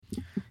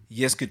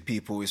Yes, good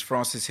people, it's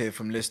Francis here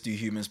from Let's Do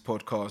Humans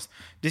podcast.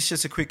 This is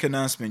just a quick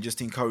announcement just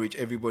to encourage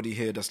everybody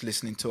here that's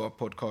listening to our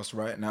podcast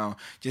right now,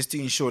 just to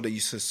ensure that you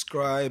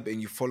subscribe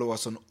and you follow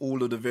us on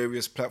all of the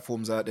various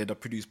platforms out there that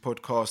produce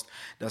podcasts,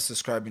 that's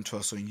subscribing to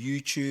us on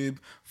YouTube,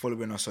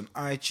 following us on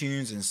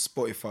iTunes and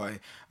Spotify.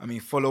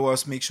 Follow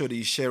us, make sure that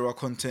you share our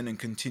content and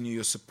continue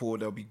your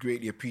support. That'll be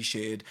greatly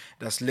appreciated.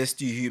 That's Let's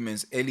Do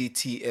Humans,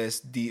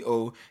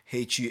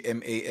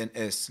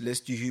 LETSDOHUMANS.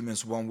 Let's Do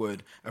Humans, one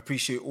word.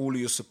 Appreciate all of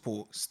your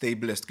support. Stay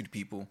blessed, good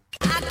people.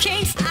 I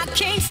can't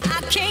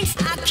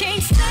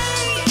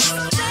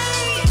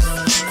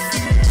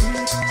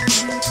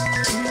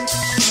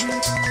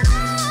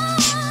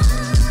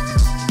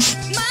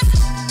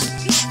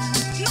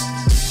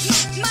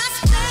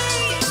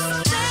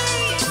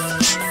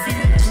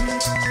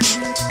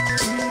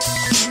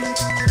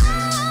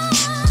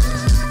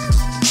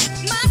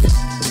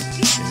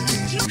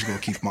Just gotta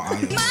keep my eye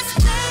on.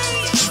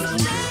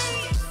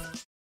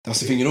 That's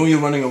the thing, you know,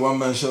 you're running a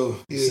one-man show.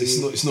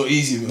 It's not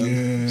easy, man. Do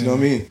you know what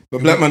I mean?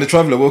 But Black Man the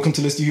Traveller, welcome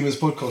to Let's Do Humans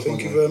podcast.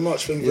 Thank you very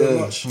much. Very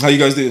much. How you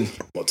guys doing?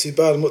 Not too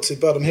bad. I'm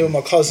here with my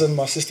cousin,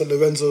 my sister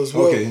Lorenzo as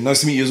well. Okay, nice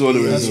to meet you as well,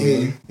 Lorenzo. Nice to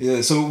meet you.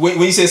 Yeah, so when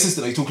you say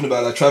assistant, are you talking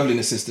about like travelling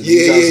assistant?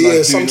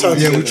 Yeah.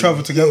 Sometimes. Yeah, we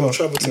travel together. We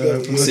travel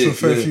together. We went to a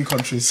fair few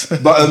countries.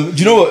 But do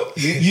you know what?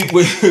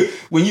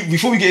 When you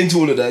before we get into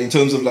all of that, in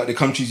terms of like the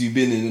countries you've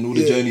been in and all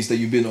the journeys that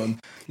you've been on,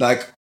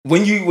 like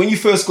when you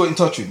first got in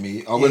touch with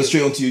me, I went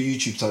straight onto your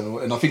YouTube channel,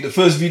 and I think the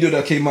first video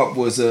that came up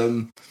was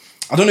I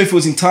don't know if it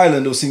was in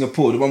Thailand or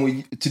Singapore, the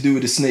one to do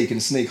with the snake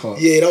and the snake heart.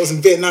 Yeah, that was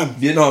in Vietnam.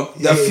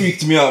 That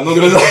freaked me out. I'm not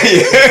gonna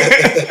lie.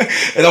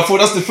 And I thought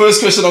that's the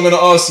first question I'm gonna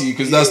ask you,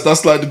 because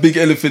that's like the big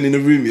elephant in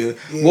the room. Yeah.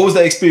 What was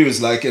that experience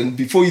like? And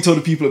before you tell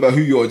the people about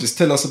who you are, just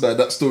tell us about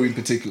that story in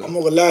particular. I'm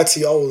not gonna lie to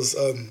you. I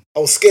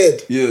was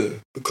scared. Yeah.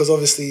 Because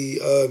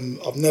obviously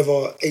I've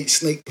never ate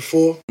snake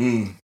before.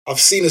 I've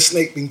seen a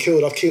snake being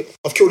killed. I've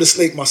killed a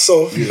snake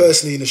myself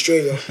personally in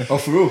Australia. Oh,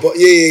 for real? But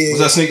yeah. Was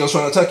that snake that was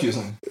trying to attack you or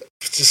something?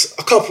 Just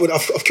a couple.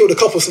 I've killed a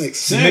couple snakes.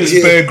 Serious?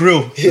 Bear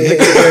Grill. Yeah.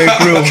 Bear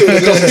Grill.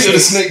 You're the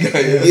snake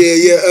guy.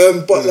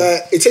 Yeah. But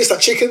like, it tastes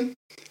like chicken.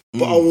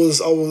 But I was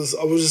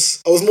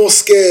more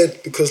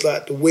scared because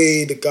like the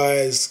way the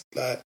guys,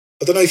 like,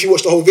 I don't know if you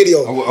watched the whole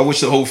video. I watched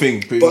the whole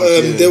thing.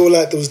 But they were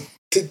like, there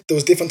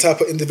was different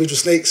type of individual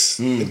snakes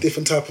and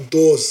different type of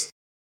doors.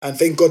 And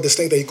thank God the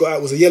snake that he got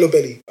out was a yellow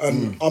belly.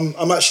 And I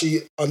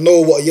know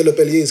what a yellow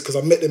belly is because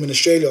I met them in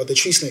Australia. They're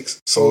tree snakes.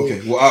 So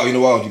well, out in the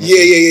wild.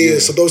 Yeah.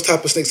 So those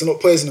type of snakes are not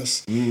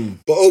poisonous.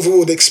 But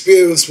overall, the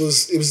experience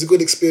was a good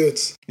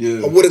experience.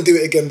 Yeah. I wouldn't do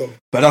it again though.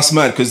 But that's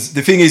mad, because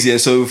the thing is,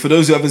 so for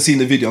those who haven't seen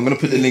the video, I'm going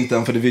to put the link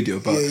down for the video.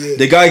 But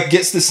the guy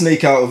gets the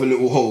snake out of a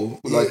little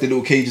hole, like the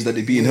little cages that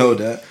they're being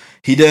held at.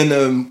 He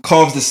then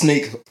carves the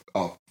snake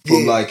up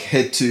from like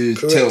head to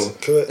tail.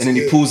 Correct. And then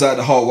he pulls out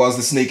the heart whilst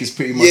the snake is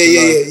pretty much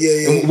alive.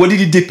 And what did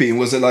he dip it in?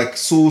 Was it like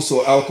sauce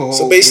or alcohol?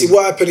 So basically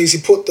what happened is he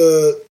put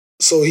the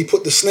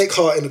snake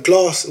heart in a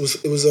glass.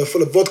 It was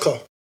full of vodka.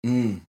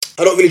 I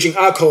don't really drink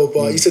alcohol,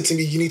 but he said to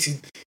me, you need to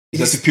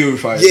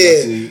purify it.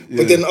 Yeah.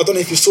 But then I don't know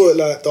if you saw it,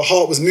 like the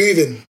heart was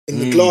moving in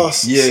the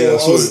glass. Yeah,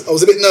 so I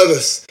was a bit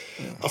nervous.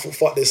 I thought,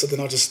 fuck this. So then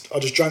I just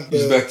drank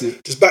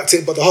Just backed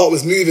it, but the heart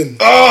was moving.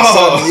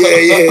 Oh!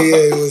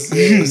 It was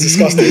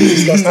disgusting.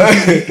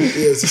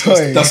 It was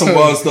disgusting. That's some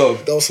wild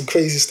stuff. That was some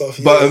crazy stuff.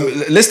 Yeah.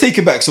 But let's take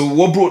it back. So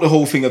what brought the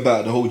whole thing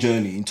about, the whole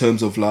journey, in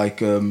terms of like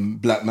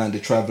Black Man the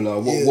Traveller?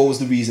 What was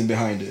the reason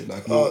behind it?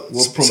 Like what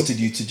prompted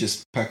you to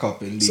just pack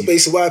up and leave? So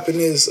basically what happened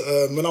is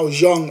when I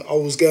was young, I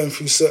was going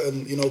through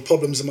certain,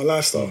 problems in my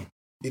lifestyle.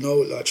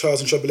 Like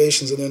trials and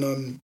tribulations. And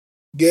then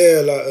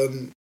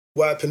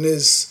what happened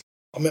is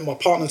I met my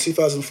partner in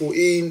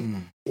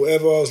 2014,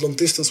 whatever, I was long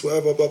distance,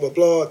 whatever, blah, blah,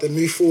 blah. Then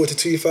moved forward to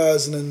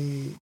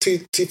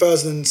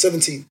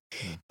 2017.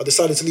 I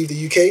decided to leave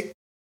the UK.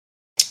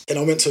 Then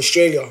I went to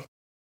Australia.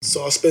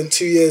 So I spent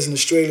 2 years in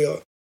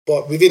Australia.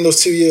 But within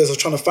those 2 years, I was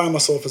trying to find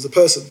myself as a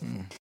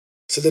person.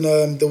 So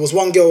then there was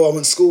one girl I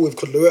went to school with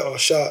called Loretta.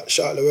 Shout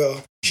out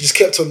Loretta. She just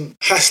kept on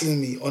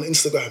hassling me on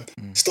Instagram.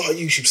 Start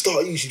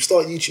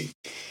YouTube.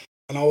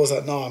 And I was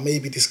like, nah,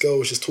 maybe this girl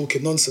was just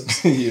talking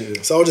nonsense.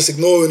 So I was just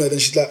ignoring her. Then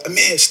she's like,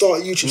 Amir,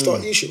 start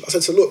YouTube. I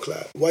said to her, look,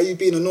 like, why are you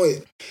being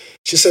annoyed?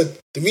 She said,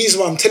 the reason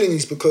why I'm telling you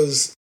is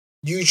because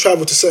you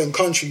travel to certain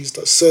countries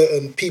that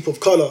certain people of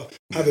colour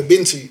haven't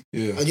been to.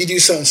 And you do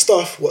certain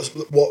stuff,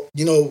 what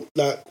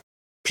like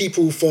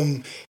people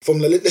from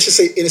let's just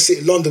say inner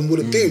city London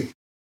wouldn't do.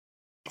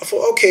 I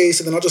thought, okay,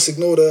 so then I just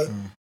ignored her.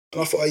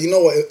 And I thought, you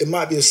know what, it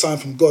might be a sign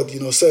from God,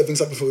 certain things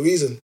happen for a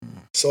reason.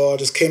 So I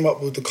just came up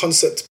with the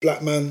concept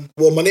Black Man.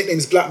 Well, my nickname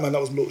is Black Man,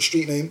 that was my little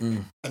street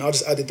name. And I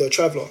just added the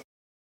Traveller.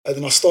 And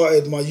then I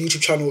started my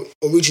YouTube channel.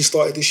 Originally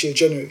started this year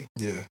January.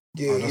 Yeah.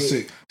 Yeah, that's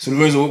sick. So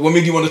Lorenzo, what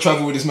made you want to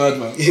travel with this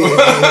madman?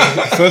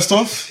 First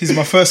off, he's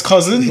my first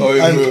cousin,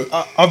 and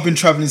I've been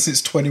traveling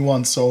since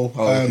 21. So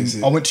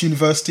I went to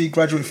university,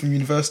 graduated from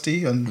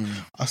university, and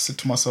I said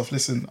to myself,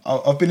 "Listen,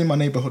 I've been in my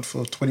neighbourhood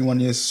for 21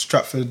 years,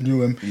 Stratford,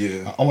 Newham.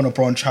 Yeah. I want to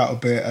branch out a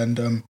bit."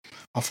 And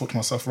I thought to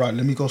myself, right,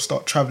 let me go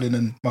start traveling.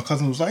 And my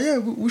cousin was like, "Yeah,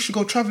 we should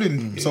go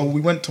traveling." So we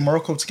went to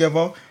Morocco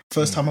together.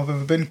 First time I've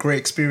ever been. Great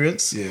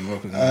experience. Yeah,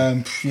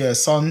 Morocco.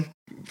 Son.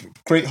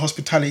 Great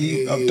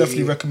hospitality. I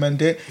definitely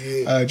recommend it.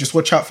 Just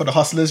watch out for the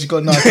hustlers. You got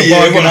to know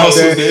everyone out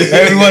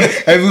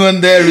there. Everyone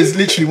there is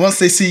literally, once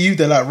they see you,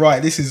 they're like,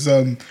 right, this is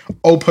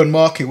open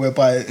market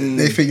whereby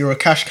they think you're a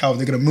cash cow.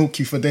 They're gonna milk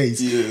you for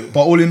days.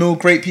 But all in all,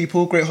 great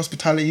people, great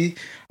hospitality.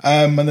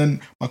 And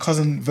then my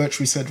cousin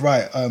virtually said,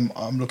 right,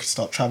 I'm looking to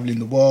start traveling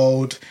the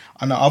world.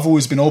 And I've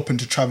always been open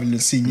to traveling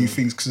and seeing new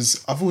things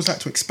because I've always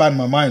liked to expand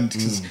my mind.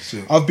 Because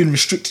I've been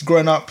restricted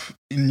growing up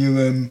in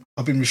Newham.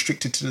 I've been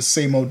restricted to the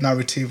same old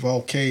narrative.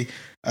 Okay,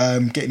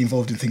 getting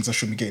involved in things I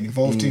shouldn't be getting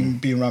involved in,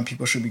 being around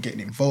people I shouldn't be getting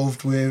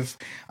involved with.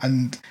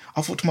 And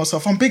I thought to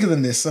myself, I'm bigger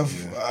than this.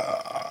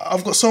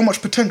 I've got so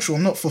much potential.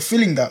 I'm not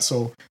fulfilling that.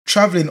 So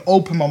traveling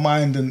opened my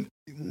mind, and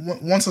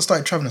once I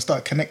started traveling, I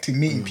started connecting,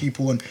 meeting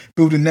people and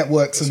building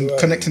networks and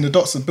connecting the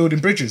dots and building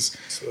bridges.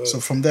 So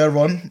from there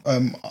on,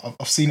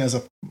 I've seen it as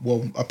a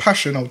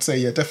passion, I would say.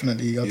 Yeah,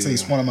 definitely. I'd say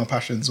it's one of my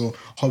passions or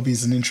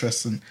hobbies and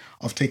interests, and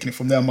I've taken it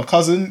from there. My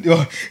cousin,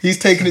 he's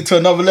taken it to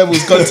another level.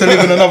 He's gone to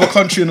live in another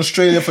country in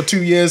Australia for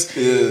 2 years.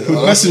 Who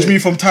messaged me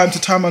from time to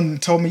time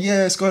and told me,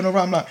 yeah, it's going around.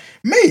 I'm like,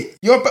 mate,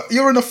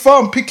 you're in a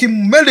farm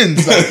picking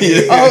melons. Like,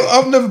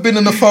 I've never been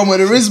in a farm where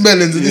there is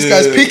melons and this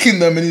guy's picking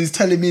them and he's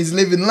telling me he's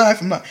living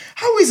life. I'm like,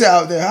 how is it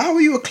out there? How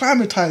are you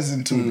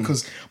acclimatizing to it?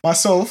 Because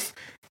myself,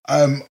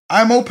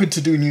 I'm open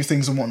to doing new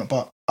things and whatnot,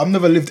 but I've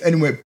never lived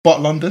anywhere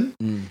but London.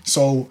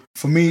 So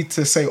for me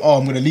to say,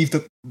 I'm going to leave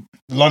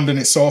London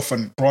itself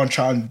and branch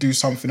out and do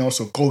something else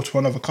or go to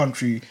another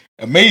country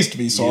amazed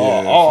me. So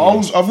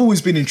I've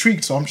always been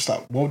intrigued. So I'm just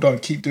like, well done,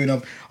 keep doing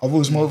it. I've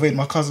always motivated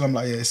my cousin. I'm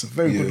like, it's a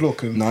very good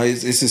look. And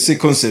it's a sick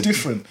concept. It's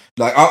different.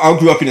 Like I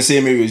grew up in the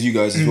same area as you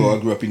guys as well. I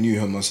grew up in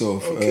Newham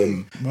myself.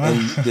 And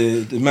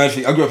the mad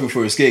thing, I grew up in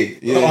Forest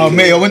Gate.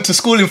 Mate, I went to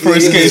school in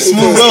Forest Gate.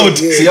 Small world.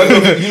 See, I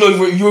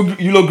grew up,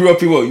 you lot grew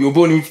up in what? You were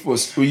born in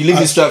you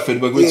lived in Stratford,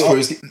 but went to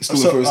Forest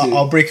Gate.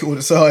 I'll break it all.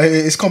 So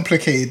it's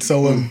complicated.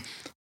 So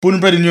born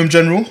and bred in Newham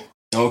General.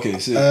 Okay,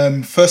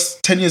 so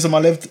first 10 years of my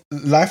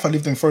life I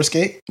lived in Forest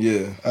Gate.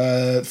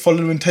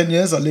 Following 10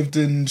 years I lived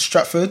in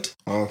Stratford.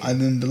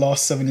 And then the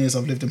last 7 years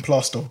I've lived in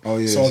Plaistow.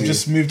 So I've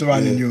just moved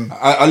around in Newham.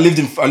 I lived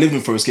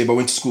in Forest Gate, but I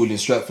went to school in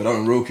Stratford.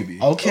 I'm in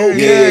Rokeby. Okay,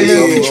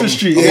 Peachtree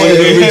Street. I'm one of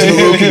the original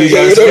Rokeby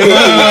guys.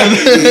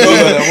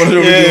 One of the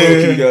original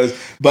Rokeby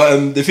guys.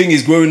 But the thing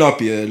is, growing up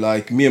here,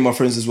 like me and my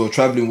friends as well,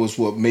 traveling was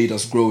what made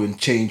us grow and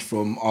change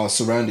from our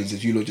surroundings,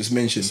 as you lot just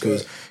mentioned.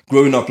 Because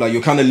growing up, like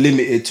you're kind of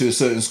limited to a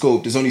certain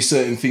scope. There's only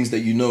certain things that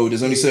you know.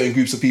 There's only certain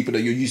groups of people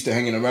that you're used to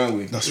hanging around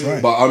with. That's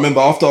right. But I remember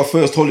after our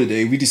first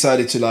holiday, we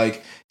decided to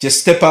like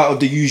just step out of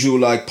the usual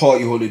like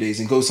party holidays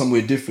and go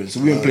somewhere different. So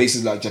we were in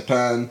places like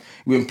Japan.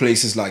 We were in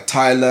places like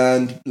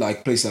Thailand,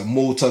 like places like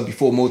Malta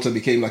before Malta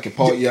became like a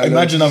party island.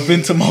 Imagine I've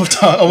been to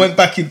Malta. I went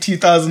back in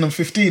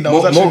 2015.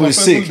 Malta was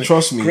sick,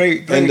 trust me.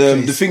 Great and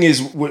place. The thing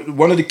is,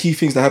 one of the key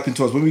things that happened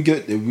to us when we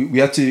get there, we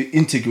had to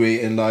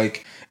integrate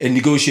and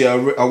negotiate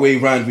our way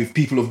around with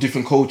people of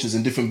different cultures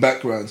and different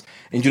backgrounds.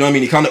 And you know what I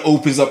mean? It kind of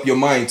opens up your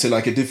mind to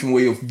like a different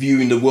way of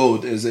viewing the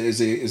world as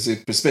a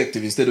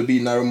perspective instead of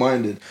being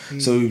narrow-minded.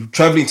 So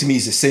traveling to me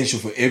is essential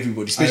for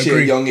everybody, especially at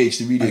a young age,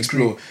 to really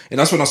explore. And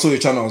that's when I saw your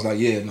channel. I was like,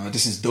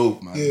 this is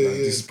dope, man.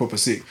 This is proper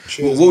sick.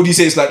 What would you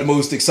say is like the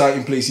most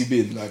exciting place you've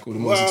been, like, or the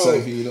most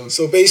exciting thing you know?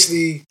 So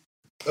basically,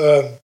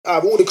 out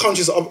of all the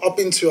countries I've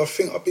been to, I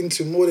think I've been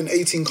to more than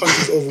 18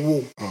 countries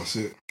overall. Oh,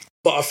 sick.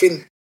 But I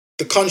think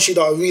the country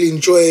that I really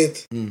enjoyed,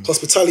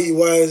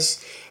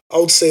 hospitality-wise, I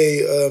would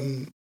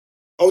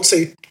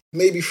say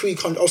maybe 3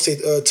 countries. I would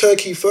say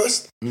Turkey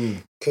first,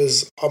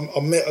 because I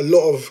met a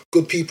lot of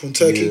good people in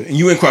Turkey. And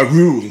you went quite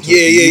rural. In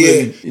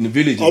the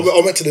villages.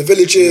 I went to the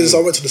villages.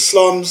 I went to the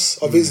slums.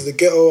 I visited the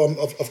ghetto.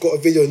 I've got a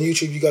video on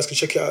YouTube. You guys can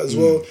check it out as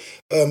well.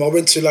 I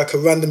went to like a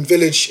random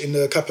village in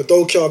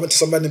Cappadocia. I went to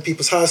some random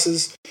people's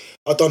houses.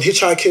 I've done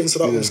hitchhiking,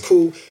 so that was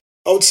cool.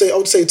 I would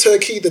say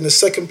Turkey. Then the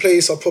second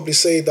place I'd probably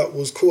say that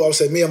was cool, I would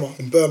say Myanmar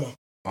in Burma.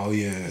 Oh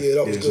yeah,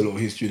 that was good. There's a lot of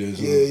history there as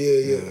well.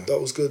 Yeah,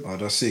 that was good. Oh,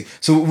 that's sick.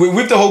 So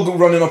with the whole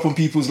running up on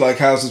people's like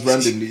houses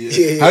randomly,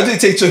 how did it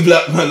take to a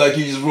black man like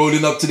you just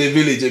rolling up to their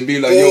village and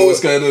being like, yo,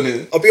 what's going on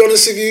here? I'll be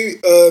honest with you.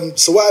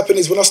 So what happened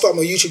is when I started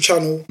my YouTube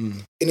channel,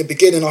 in the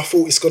beginning I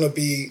thought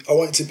I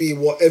want it to be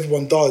what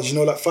everyone does, you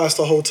know, like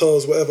 5-star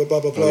hotels, whatever, blah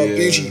blah blah,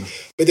 bougie.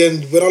 But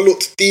then when I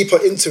looked deeper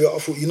into it, I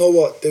thought, you know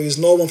what, there is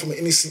no one from an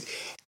inner city.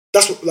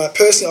 That's what, like,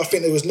 personally, I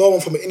think there was no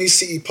one from an inner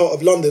city part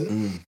of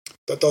London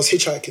that does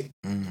hitchhiking.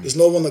 There's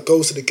no one that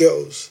goes to the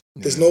ghettos.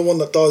 There's no one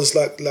that does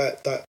like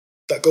that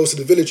that goes to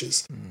the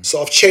villages.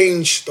 So I've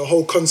changed the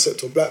whole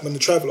concept of Black Man the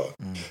Traveller.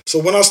 So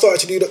when I started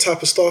to do that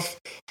type of stuff,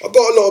 I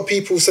got a lot of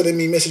people sending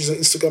me messages on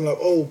Instagram like,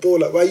 oh, bro,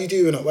 like, why are you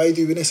doing that? Why are you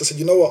doing this? I said,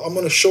 you know what? I'm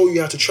going to show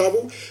you how to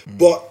travel,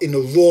 but in a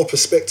raw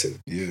perspective.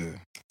 Yeah.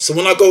 So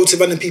when I go to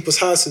random people's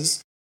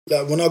houses,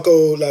 like when I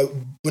do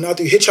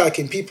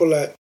hitchhiking, people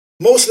like,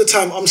 most of the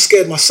time I'm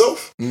scared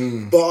myself,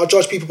 but I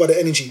judge people by the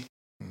energy.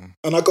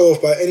 And I go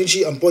off by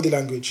energy and body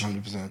language.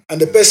 100%. And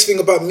the best thing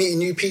about meeting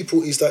new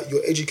people is that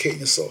you're educating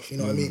yourself. You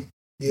know what I mean?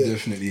 Yeah.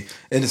 Definitely.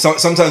 And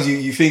sometimes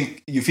you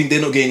think they're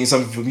not gaining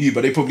something from you,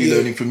 but they're probably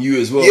learning from you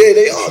as well. Yeah,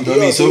 they are. You know what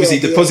I mean? So obviously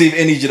the positive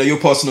energy that you're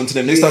passing on to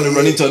them, next time they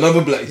run into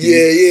another black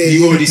dude,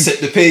 you've already set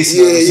the pace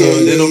now.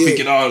 So they're not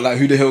thinking, oh, like,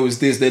 who the hell is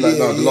this? They're like,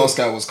 no, the last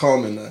guy was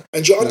calm and that.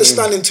 And you're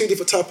understanding two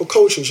different type of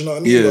cultures, you know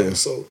what I mean? Yeah. Brother?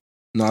 So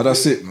no,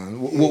 that's it, man.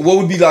 What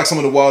would be like some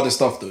of the wildest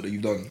stuff though that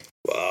you've done?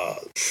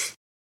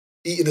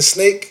 Eating a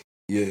snake.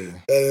 Yeah.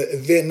 In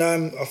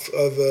Vietnam, I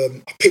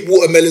picked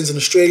watermelons in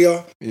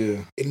Australia.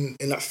 Yeah. In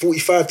like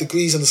 45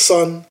 degrees in the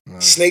sun.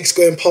 Snakes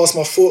going past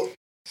my foot.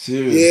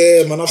 Serious?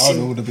 Yeah, man.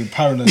 I would have been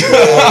paranoid.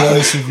 I'll be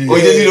honest with you. Oh,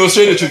 you didn't do the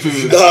Australia trip with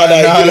me? Nah.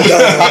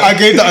 I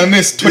gave that a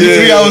miss.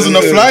 23 hours on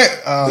the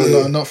flight?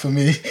 No, not for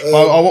me.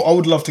 I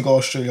would love to go to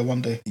Australia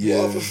one day.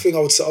 Yeah. Other thing I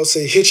would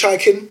say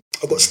hitchhiking.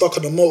 I got stuck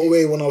on the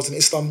motorway when I was in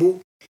Istanbul.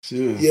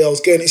 Serious? Yeah. Yeah, I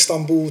was going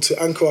Istanbul to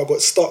Ankara. I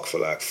got stuck for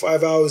like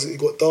 5 hours. It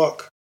got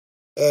dark.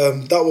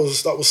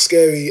 That was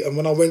scary. And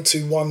when I went to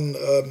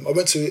I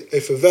went to a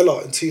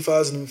favela in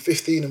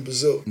 2015 in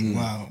Brazil.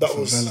 Wow, that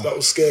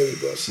was scary,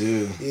 bro.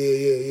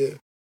 Yeah.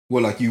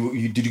 Well, like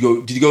did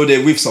you go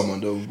there with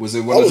someone though? Was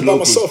it one of the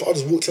locals? By myself. I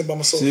just walked in by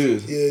myself.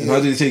 Serious? Yeah. And how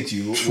did it take to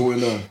you? What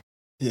went on?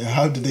 Yeah,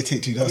 how did they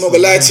take to you? I'm not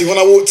gonna lie to you. When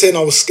I walked in,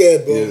 I was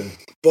scared, bro. Yeah.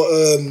 But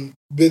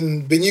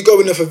when you go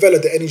in a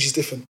favela, the energy's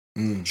different.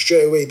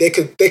 Straight away, they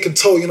could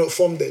tell you're not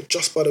from there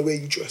just by the way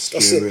you dress.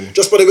 That's it. Really.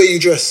 Just by the way you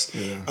dress.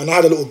 Yeah. And I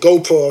had a little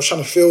GoPro. I was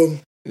trying to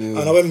film. Yeah. And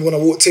I remember when I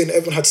walked in,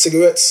 everyone had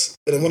cigarettes.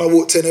 And then when I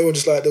walked in, everyone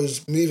just like, they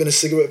was moving a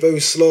cigarette very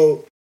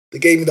slow. They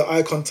gave me the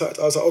eye contact.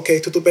 I was like, okay,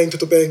 tutu bang.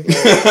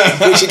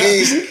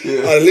 Portuguese.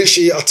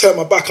 I turned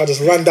my back. I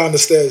just ran down the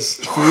stairs.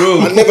 For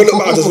real? I never looked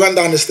back. I just ran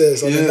down the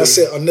stairs. And then that's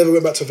it. I never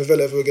went back to a favela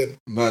ever again.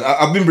 Man,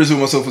 I've been in Brazil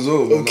myself as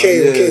well.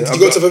 Okay. Did you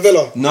go to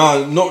favela?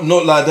 No,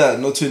 not like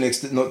that. Not to an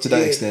extent. Not to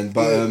that extent.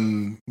 But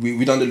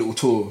we done a little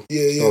tour.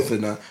 Stuff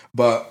and that.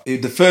 But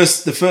the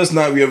first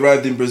night we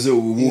arrived in Brazil,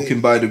 we were walking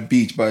by the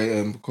beach by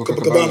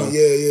Copacabana.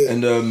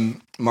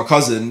 And my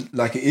cousin,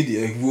 like an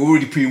idiot, we were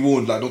already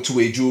pre-warned, like, not to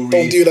wear jewelry.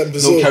 Don't do that in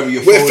Brazil. Don't carry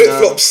your phone. Wear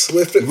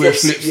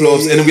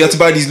flip-flops. And then we had to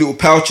buy these little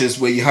pouches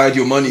where you hide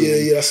your money.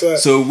 Yeah, that's right.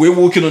 So we're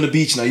walking on the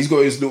beach now. He's got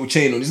his little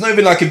chain on. It's not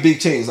even like a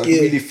big chain. It's like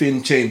a really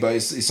thin chain, but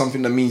it's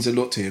something that means a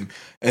lot to him.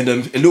 And a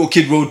little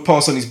kid rode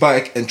past on his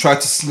bike and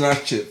tried to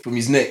snatch it from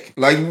his neck.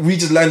 Like, we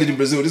just landed in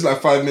Brazil. This is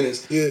like 5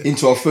 minutes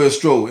into our first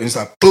stroll. And it's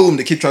like, boom,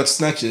 the kid tried to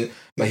snatch it,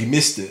 but he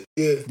missed it.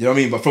 Yeah. You know what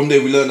I mean? But from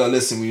there, we learned our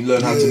lesson. We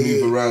learned how to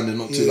move around and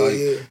not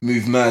to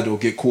move mad or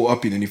get caught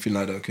up in anything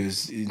like that.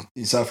 Because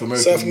in South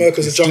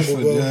America's a jungle,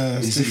 bro. Yeah,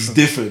 it's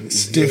different.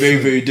 It's very,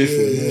 very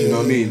different. You know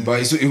what I mean?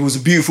 But it was a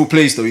beautiful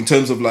place, though, in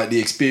terms of like the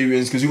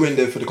experience. Because we went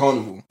there for the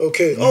carnival.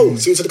 Okay. Oh,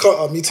 so you went to the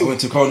carnival? Me too. I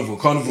went to carnival.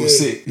 Carnival was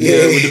sick.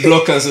 Yeah, with the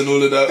blockers and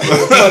all of that.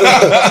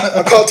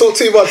 I can't talk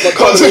too much, but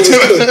carnival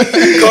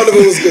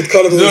was good.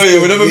 Carnival was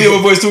good. Whenever me and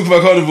my boys talk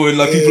about carnival, and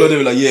like people are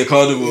there, like,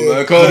 carnival,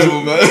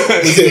 man.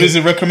 Is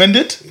it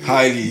recommended?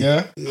 Highly.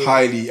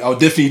 Highly. I'll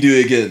definitely do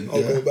it again.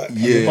 I'll go back.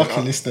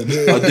 Bucket list then.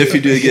 I'll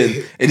definitely do it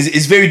again. And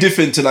it's very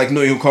different to like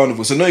Notting Hill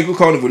Carnival. So Notting Hill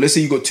Carnival, let's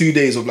say you got 2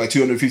 days of like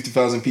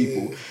 250,000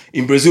 people.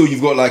 In Brazil,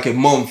 you've got like a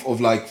month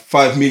of like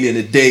 5 million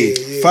a day.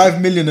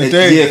 5 million a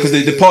day? Yeah, because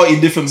they party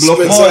in different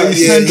blocks. Party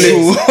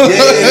central.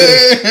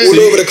 All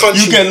over the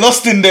country. You get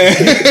lost in there.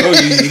 Bro,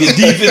 you get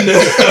deep in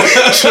there.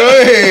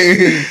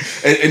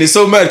 And it's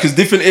so mad because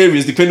different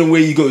areas, depending on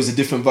where you go, is a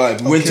different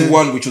vibe. We went to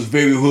one which was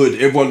very hood.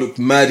 Everyone looked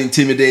mad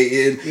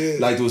intimidating.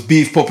 Like there was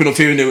beef popping off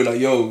here and there. We're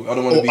like, yo, I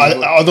don't want to be.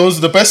 Are those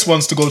the best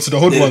ones to go to the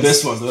hood ones? The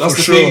best ones, though. That's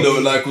the thing, though.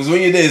 Like, because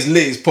when you're there, it's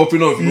lit, it's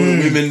popping off. You got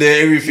the women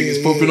there, everything is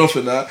popping off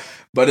and that.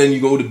 But then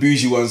you got all the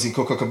bougie ones in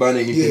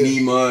Copacabana and in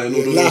Ipanema and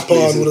all those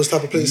places. And all those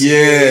type of places.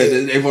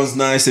 Everyone's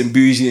nice and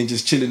bougie and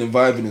just chilling and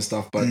vibing and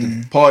stuff. But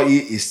the party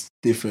is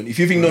different. If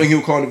you think Notting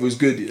Hill Carnival is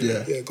good,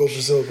 go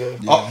Brazil, bro.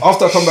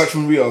 After I come back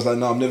from Rio, I was like,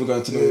 I'm never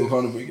going to Notting Hill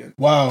Carnival again.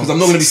 Wow. Because I'm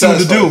not going to be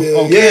satisfied.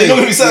 You're not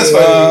going to be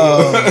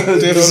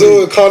satisfied.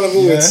 Brazil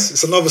Carnival,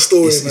 it's another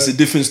story, man. It's a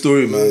different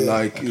story, man.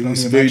 Like,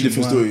 it's a very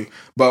different story.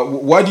 But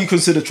why do you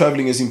consider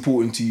traveling as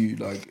important to you?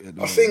 Like,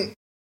 I think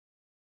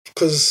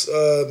because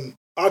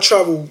I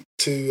travel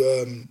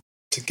to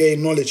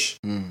gain knowledge.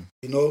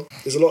 You know,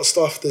 there's a lot of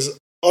stuff.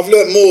 I've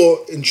learned more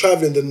in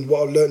traveling than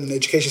what I've learned in the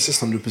education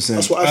system. 100%.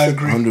 That's what I think.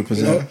 agree. 100%.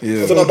 You know?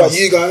 Yeah. I don't know about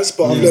you guys,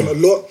 but I've learned a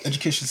lot.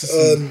 Education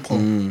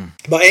system.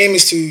 My aim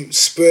is to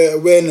spread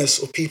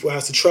awareness of people how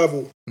to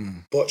travel,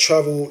 but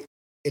travel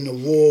in a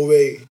raw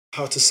way.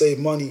 How to save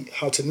money,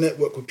 how to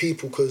network with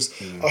people. Because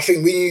I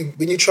think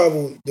when you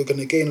travel, you're going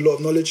to gain a lot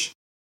of knowledge.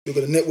 You're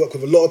going to network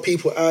with a lot of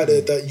people out there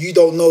that you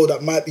don't know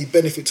that might be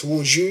benefit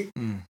towards you,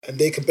 and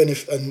they can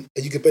benefit, and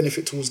you can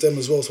benefit towards them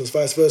as well. So it's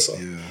vice versa.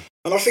 Yeah.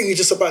 And I think it's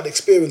just about the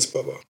experience,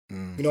 brother.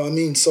 You know what I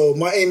mean? So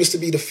my aim is to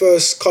be the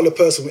first colour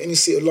person in any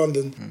city of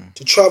London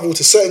to travel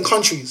to certain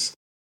countries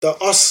that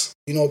us,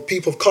 you know,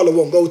 people of colour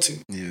won't go to.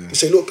 Yeah. To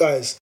say, look,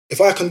 guys, if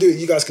I can do it,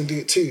 you guys can do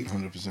it too.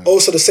 100%.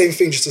 Also, the same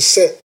thing, just to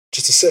set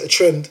a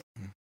trend.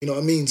 You know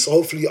what I mean? So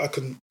hopefully I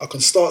can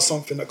start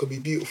something that could be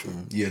beautiful.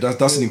 Yeah,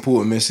 that's an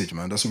important message,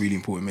 man. That's a really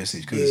important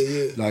message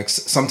because, like,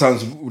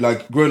 sometimes,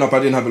 like, growing up, I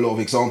didn't have a lot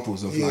of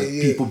examples of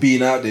people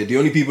being out there. The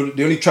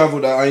only travel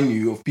that I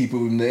knew of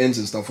people in the ends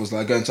and stuff was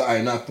like going to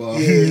Ayia Napa,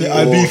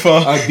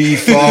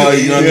 Ibiza,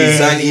 you know what I mean,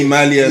 Zante,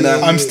 Mali, and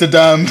that.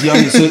 Amsterdam. You know what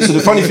I mean? So the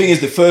funny thing is,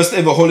 the first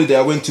ever holiday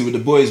I went to with the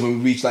boys when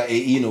we reached like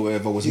 18 or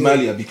whatever was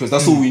Malia, because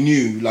that's all we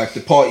knew, like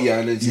the party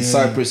islands in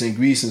Cyprus and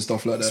Greece and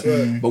stuff like that.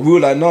 Right. But we were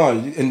like, nah.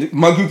 And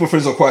my group of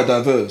friends are quite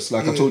diverse.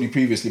 Like I told you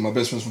previously, my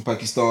best friends from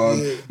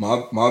Pakistan,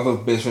 my other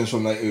best friends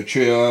from like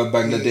Eritrea,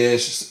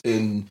 Bangladesh,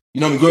 and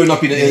you know, what I mean, growing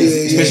up in the ends,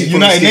 especially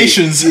United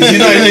Nations. United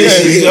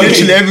Nations. You know what I mean?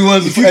 Literally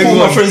everyone's. If you put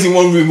my friends in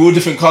one room, we're all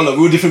different colour,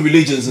 we're all different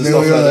religions and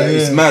stuff like that.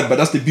 It's mad, but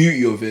that's the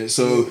beauty of it.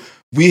 So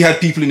we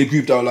had people in the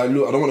group that were like,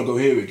 look, I don't want to go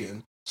here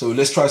again. So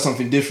let's try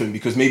something different,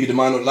 because maybe they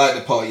might not like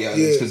the party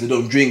islands because they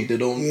don't drink, they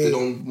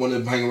don't want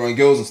to hang around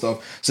girls and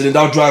stuff. So then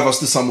that'll drive us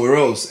to somewhere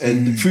else.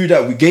 And through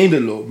that, we gained a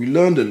lot, we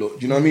learned a lot.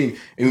 Do you know what I mean?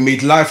 And we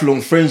made lifelong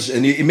friends,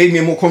 and it made me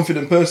a more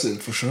confident person.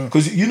 For sure.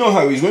 Because you know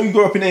how it is, when we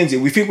grow up in India,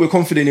 we think we're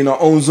confident in our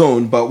own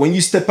zone, but when you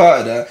step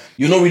out of that,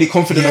 you're not really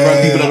confident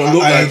around people that don't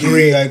look like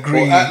you. I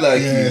agree. Or act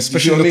like you.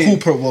 Especially in the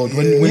corporate world.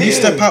 When you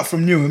step out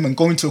from Newham and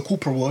go into a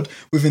corporate world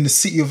within the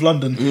city of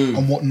London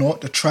and whatnot,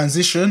 the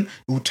transition,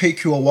 it will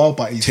take you a while,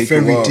 but it's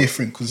very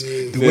different, because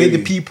the way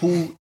the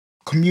people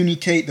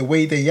communicate, the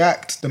way they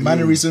act, the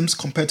mannerisms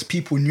compared to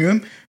people in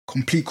Newham,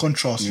 complete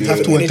contrast. You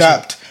have to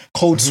adapt,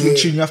 code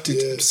switching, you have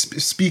to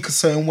speak a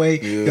certain way,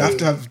 you have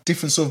to have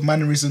different sort of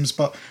mannerisms.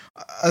 But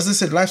as I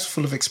said, life's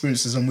full of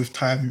experiences, and with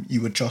time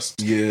you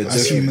adjust.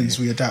 As humans,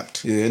 we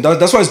adapt. Yeah, and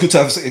that's why it's good to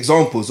have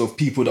examples of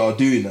people that are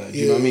doing that.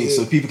 You know what I mean?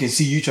 So people can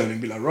see you traveling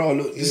and be like, "Raw,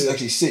 look, this is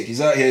actually sick. He's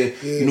out here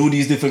in all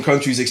these different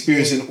countries,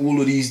 experiencing all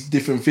of these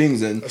different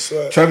things." And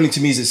traveling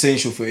to me is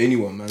essential for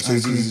anyone, man. So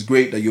it's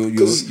great that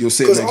you're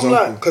setting an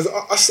example. Because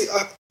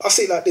I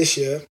see it like this,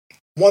 yeah.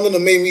 One of the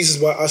main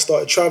reasons why I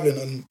started traveling,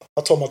 and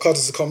I told my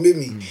cousins to come with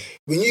me.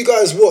 When you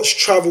guys watch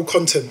travel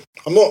content,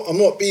 I'm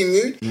not being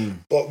rude,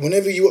 but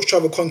whenever you watch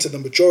travel content, the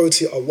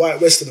majority are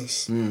white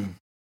Westerners,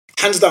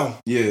 hands down.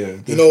 Yeah,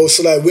 you know.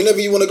 So like, whenever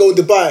you want to go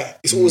to Dubai,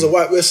 it's always a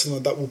white Westerner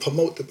that will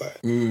promote Dubai.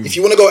 If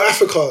you want to go to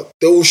Africa,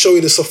 they will show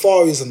you the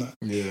safaris and that.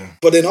 Yeah.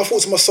 But then I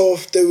thought to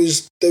myself, there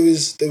was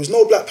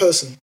no black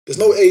person, there's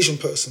no Asian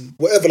person,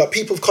 whatever, like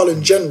people of color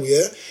in general,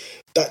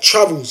 that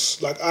travels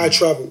like I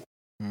travel.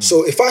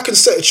 So if I can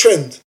set a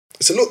trend,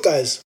 I say, look,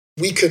 guys,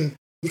 we can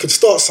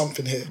start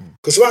something here.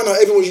 Because right now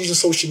everyone's using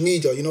social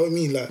media, you know what I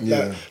mean?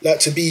 Like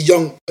to be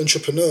young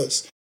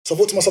entrepreneurs. So I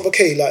thought to myself,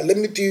 okay, like let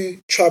me do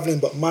traveling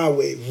but my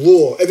way,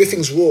 raw.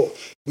 Everything's raw.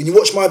 When you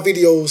watch my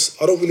videos,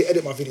 I don't really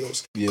edit my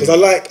videos because I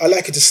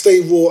like it to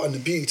stay raw and the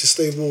beauty to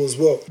stay raw as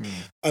well.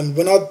 And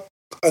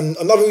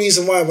another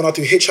reason why when I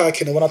do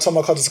hitchhiking and when I tell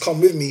my cousins to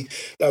come with me,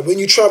 like when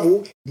you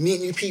travel, meet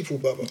new people,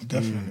 brother.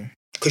 Definitely.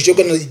 Because you're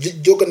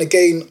gonna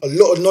gain a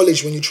lot of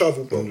knowledge when you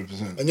travel, bro,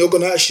 100%. And you're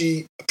gonna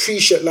actually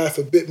appreciate life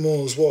a bit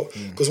more as well.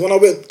 Because when I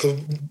went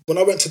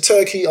to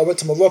Turkey, I went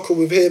to Morocco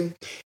with him,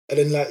 and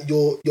then like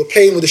you're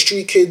playing with the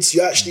street kids.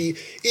 You actually,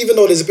 even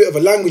though there's a bit of a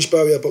language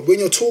barrier, but when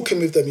you're talking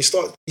with them, you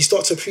start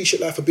to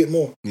appreciate life a bit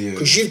more.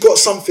 Because you've got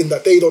something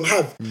that they don't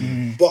have.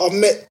 But I've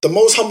met the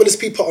most humblest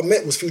people I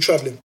met was through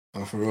traveling.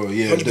 Oh, for real,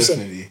 yeah, 100%.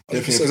 Definitely.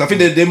 Because I think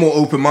they're more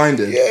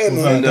open-minded. Yeah,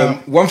 man. And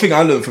one thing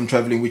I learned from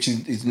traveling, which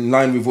is in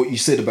line with what you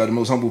said about the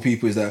most humble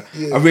people, is that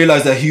I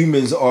realized that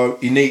humans are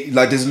innate.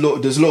 Like there's a lot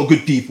of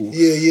good people.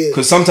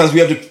 Because sometimes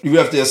we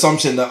have the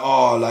assumption that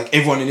like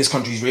everyone in this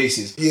country is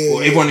racist,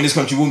 or everyone in this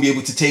country won't be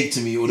able to take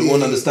to me, or they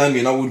won't understand me,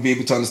 and I wouldn't be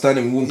able to understand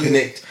them. We won't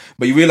connect.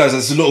 But you realize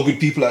there's a lot of good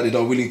people out there that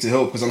are willing to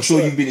help. Because I'm sure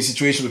you've been in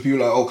situations where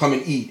people are like, oh, come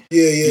and eat.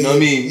 You know what I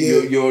mean?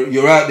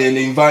 You're out there and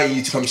they invite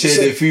you to come share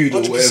their food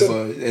or 100%.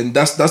 Whatever. And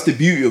that's the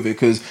beauty of it,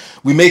 because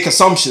we make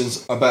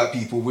assumptions about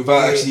people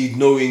without actually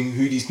knowing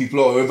who these people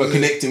are or ever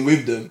connecting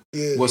with them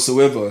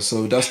whatsoever.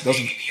 So that's you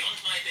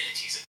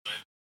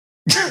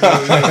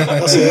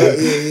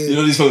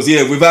know these folks,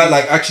 without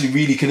like actually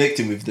really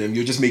connecting with them,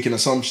 you're just making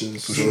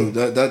assumptions. So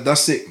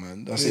that's it,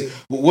 man. That's it.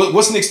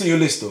 What's next on your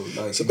list though?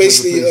 Like, so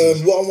basically,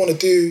 what I want to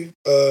do,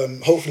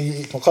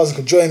 hopefully my cousin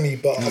can join me,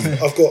 but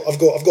I've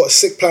got a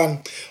sick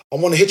plan. I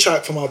want to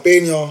hitchhike from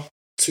Albania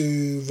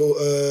to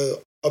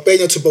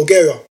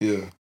Bulgaria.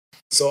 Yeah.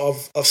 So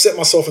I've set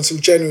myself until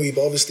January,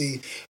 but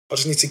obviously I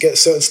just need to get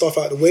certain stuff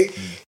out of the way.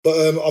 But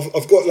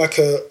I've got like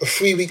a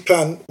 3-week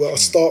plan where I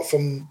start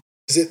from,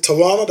 is it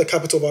Tirana, the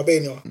capital of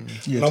Albania?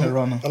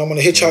 Tirana. And I'm going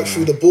to hitchhike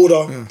through the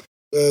border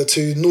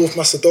to North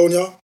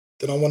Macedonia.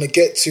 Then I want to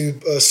get to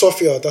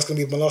Sofia. That's going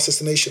to be my last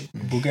destination.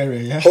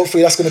 Bulgaria, yeah.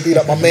 Hopefully that's going to be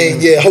like my main.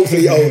 Yeah,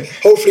 hopefully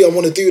I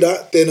want to do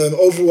that. Then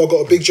overall, I've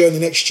got a big journey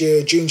next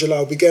year, June, July.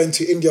 I'll be going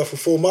to India for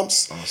 4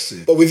 months.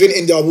 But within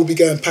India, I will be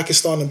going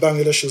Pakistan and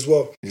Bangladesh as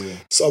well. Yeah.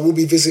 So I will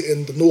be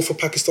visiting the north of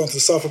Pakistan to the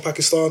south of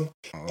Pakistan.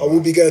 I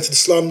will be going to the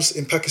slums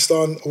in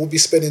Pakistan. I will be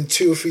spending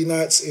 2 or 3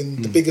 nights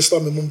in the biggest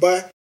slum in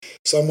Mumbai.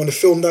 So I'm going to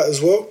film that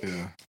as well.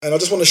 Yeah. And I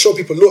just want to show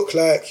people, look,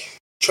 like,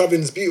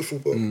 traveling is beautiful,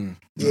 bro.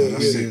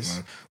 That's it,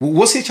 man.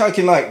 What's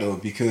hitchhiking like though?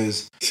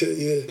 Because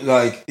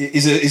like,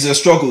 is it a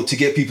struggle to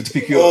get people to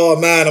pick you up? Oh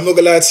man, I'm not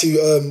gonna lie to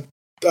you.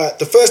 Like,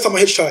 the first time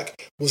I hitchhiked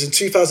was in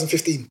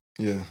 2015.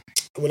 Yeah.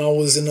 When I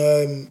was in,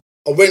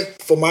 I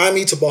went from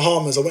Miami to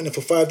Bahamas. I went there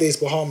for 5 days,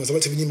 Bahamas. I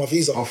went to renew my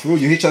visa. Oh, for real?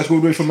 You hitchhiked all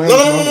the way from Miami?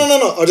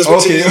 No. I just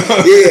went to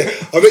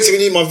I went to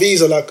renew my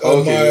visa, like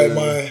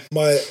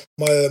my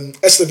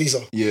ESTA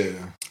visa. Yeah.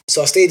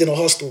 So I stayed in a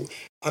hostel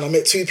and I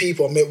met 2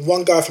 people. I met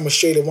one guy from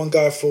Australia, one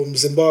guy from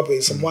Zimbabwe,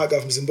 some white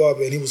guy from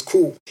Zimbabwe, and he was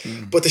cool.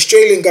 But the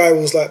Australian guy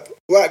was like,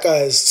 white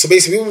guys. So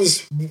basically, we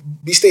was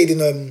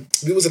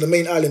in the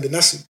main island in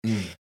Nassau,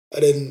 and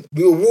then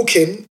we were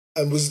walking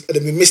and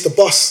then we missed the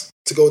bus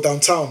to go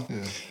downtown.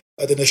 Yeah.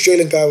 And then the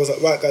Australian guy was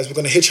like, right guys, we're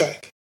gonna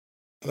hitchhike.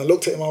 And I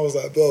looked at him, I was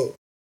like, bro,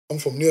 I'm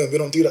from New York, we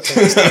don't do that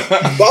kind of stuff.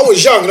 But I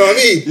was young, you know what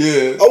I mean?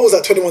 Yeah. I was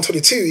like 21,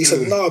 22. He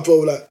said, nah, bro,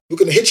 like, we're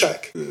gonna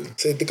hitchhike. Yeah.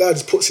 So the guy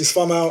just puts his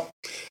thumb out.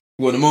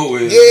 What, the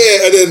motorway?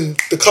 Yeah, and then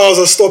the cars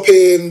are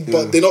stopping,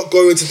 but they're not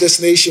going to the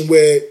destination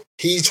where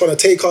he's trying to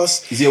take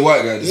us. Is he a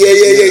white guy?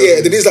 Yeah.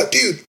 And then he's like,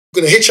 dude,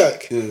 we're gonna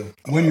hitchhike. Yeah.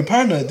 When you're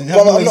paranoid, did you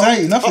have no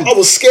anxiety, nothing? I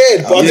was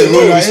scared, but I didn't know.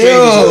 Like, what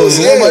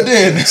am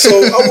I doing? So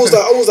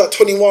I was like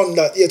 21,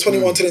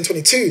 21 turning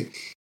 22.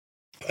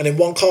 And then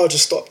one car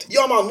just stopped.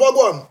 Yo man,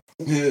 wagwan.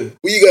 Yeah.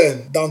 Where you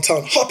going?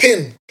 Downtown. Hop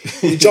in.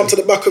 He jumped to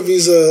the back of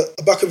his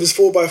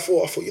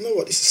 4x4. I thought, you know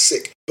what, this is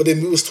sick. But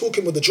then we was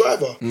talking with the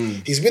driver.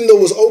 His window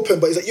was open,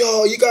 but he's like,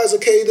 yo, you guys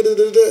okay?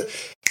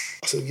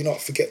 I said, you know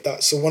what, forget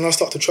that. So when I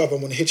start to travel,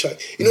 I'm on a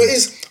hitchhike. You know what it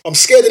is? I'm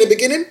scared in the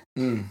beginning,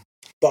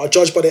 but I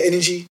judge by the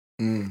energy.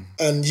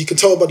 And you can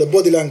tell by the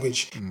body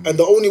language. And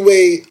the only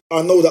way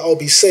I know that I'll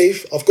be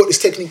safe, I've got this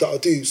technique that I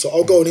do. So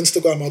I'll go on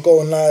Instagram, I'll go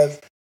on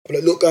live. I'm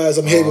like, look guys,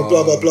 I'm here with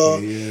blah, blah, blah.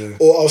 Yeah.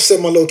 Or I'll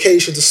send my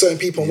location to certain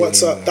people on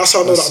WhatsApp. That's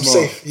how I know that I'm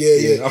safe.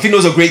 Yeah. I think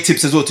those are great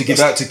tips as well to give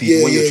out to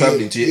people when you're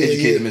traveling, to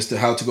educate them as to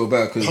how to go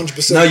back.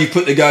 100%. Now you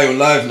put the guy on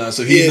live now,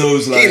 so he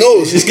knows. Like, he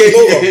knows. It's game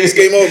over. It's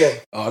game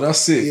over. Oh,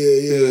 that's it.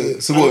 Yeah.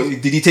 So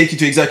what, did he take you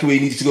to exactly where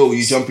you needed to go? Or were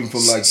you jumping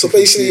from like... So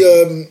basically,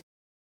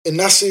 in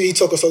Nassau, he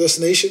took us to our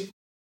destination.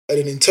 And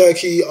then in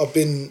Turkey,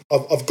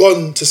 I've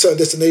gone to certain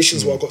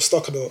destinations where I got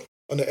stuck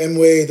on the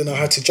M-way, then I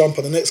had to jump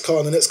on the next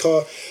car.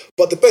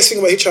 But the best thing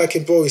about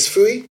hitchhiking, bro, is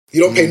free.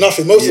 You don't pay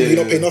nothing. Most of them, you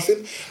don't pay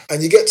nothing.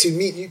 And you get to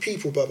meet new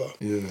people, brother.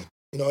 Yeah.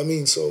 You know what I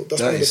mean? So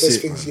that's one of the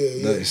best things. Man.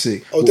 Yeah. That is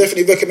sick. I'll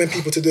definitely recommend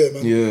people to do it,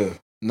 man. Yeah.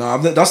 No,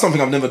 that's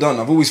something I've never done.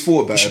 I've always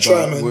thought about it.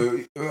 Try,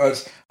 man.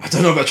 I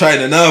don't know about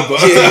trying it now,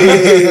 but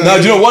now,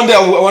 do you know, one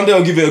day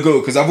I'll give it a go,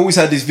 because I've always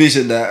had this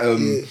vision that,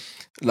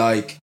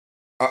 like,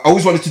 I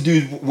always wanted to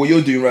do what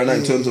you're doing right now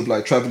in terms of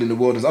like traveling the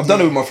world. I've done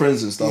it with my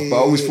friends and stuff, but I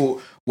always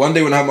thought one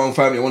day when I have my own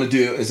family, I want to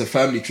do it as a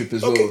family trip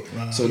as well.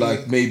 Right. So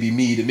like maybe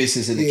me, the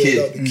missus and the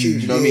kid,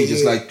 you know what I mean?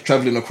 Just like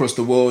traveling across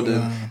the world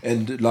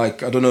and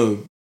like, I don't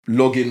know,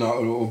 vlogging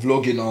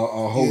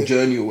our whole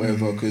journey or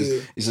whatever,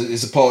 because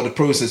it's a part of the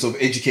process of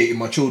educating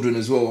my children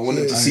as well. I want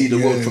them to see the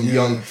world from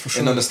young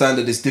and understand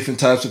that there's different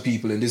types of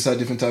people and this is how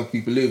different types of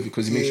people live,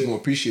 because it makes you more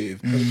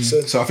appreciative.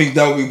 So I think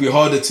that would be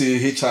harder to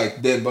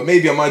hitchhike then, but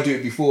maybe I might do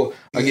it before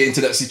I get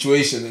into that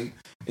situation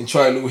and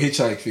try a little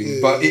hitchhike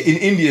thing. But in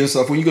India and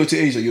stuff, when you go to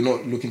Asia, you're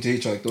not looking to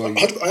hitchhike, though, are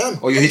you? I am.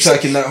 Or you're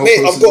hitchhiking that whole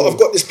process? I've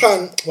got this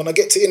plan. When I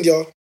get to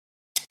India,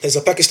 there's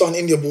a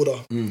Pakistan-India border.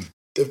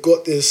 They've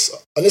got this,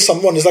 unless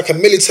I'm wrong, there's like a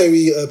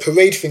military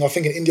parade thing, I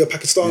think, in India,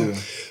 Pakistan.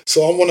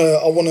 So I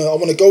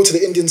wanna go to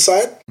the Indian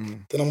side,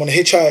 then I'm gonna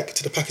hitchhike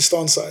to the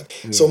Pakistan side.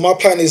 So my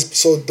plan is,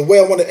 so the way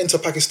I want to enter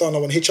Pakistan, I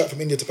want to hitchhike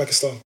from India to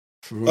Pakistan.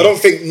 I don't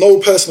think no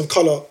person of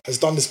colour has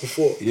done this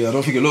before. Yeah, I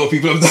don't think a lot of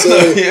people have done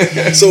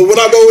that. So when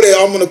I go there,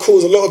 I'm going to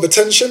cause a lot of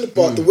attention,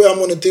 but the way I'm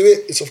going to do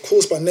it is, of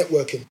course, by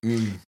networking.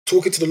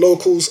 Talking to the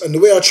locals, and the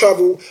way I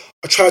travel,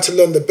 I try to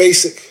learn the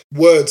basic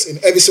words in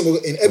every single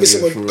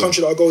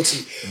country that I go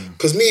to.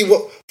 Because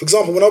for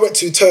example, when I went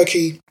to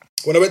Turkey,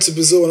 when I went to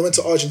Brazil, when I went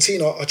to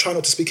Argentina, I try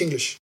not to speak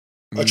English.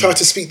 I try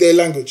to speak their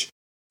language.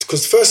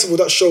 Because first of all,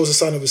 that shows a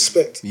sign of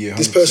respect. Yeah,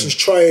 this person's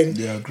trying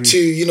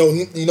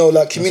to,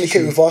 like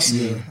communicate with us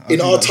in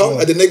our tongue,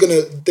 and then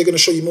they're gonna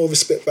show you more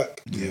respect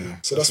back. Yeah.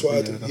 So that's what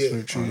I do. That's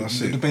very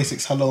true. The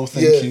basics. Hello,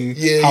 thank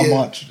you. How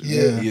much?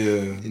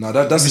 Yeah. No,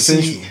 that's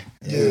essential.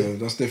 Yeah,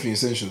 that's definitely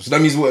essential. So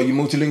that means what? Are you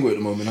multilingual at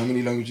the moment? How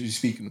many languages are you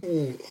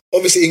speaking?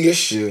 Obviously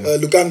English,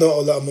 Luganda,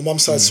 or like on my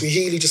mum's side,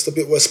 Swahili, just a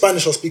bit. Well,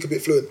 Spanish I'll speak a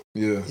bit fluent.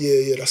 Yeah,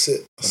 that's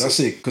it. That's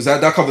it. Because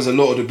that covers a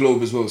lot of the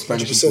globe as well,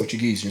 Spanish 100%. And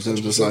Portuguese, in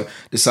terms of like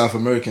the South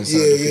American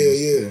side of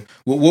things. Yeah.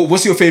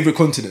 What's your favourite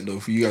continent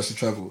though for you guys to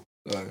travel?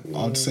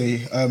 I'd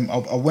say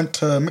I went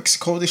to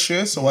Mexico this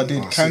year, so I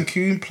did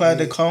Cancun, Playa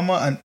del Carmen,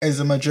 and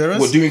Ezemajeras.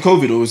 What, during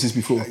COVID or was this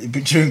before?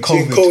 During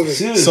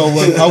COVID. So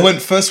I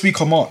went first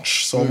week of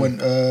March. So I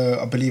went,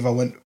 I believe I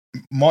went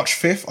March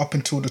 5th up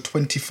until the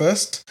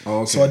 21st.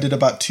 Oh, okay. So I did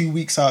about 2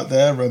 weeks out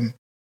there.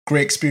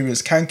 Great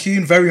experience.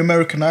 Cancun, very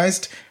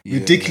Americanized,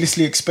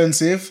 ridiculously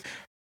expensive.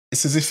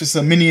 It's as if it's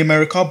a mini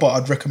America, but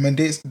I'd recommend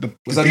it.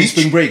 Was that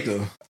spring break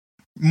though?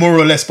 More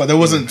or less, but there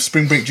wasn't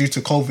spring break due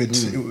to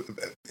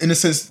COVID. In a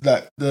sense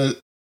that the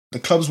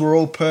clubs were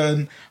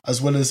open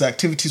as well as the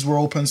activities were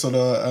open. So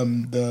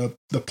the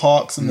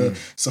parks and the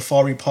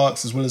safari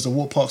parks as well as the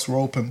water parks were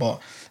open,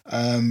 but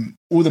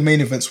all the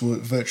main events were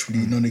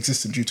virtually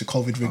non-existent due to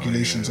COVID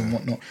regulations and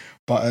whatnot.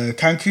 But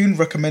Cancun,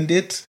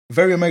 recommended.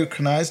 Very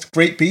Americanized.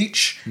 Great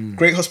beach.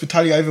 Great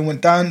hospitality. I even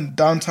went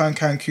downtown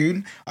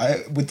Cancun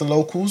with the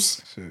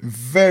locals.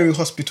 Very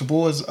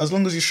hospitable. As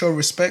long as you show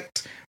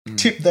respect,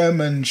 tip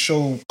them and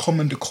show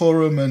common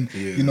decorum, and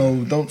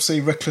don't say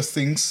reckless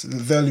things.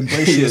 They'll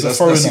embrace you as a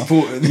foreigner. That's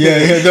important.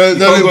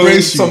 They'll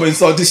embrace you. Someone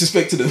start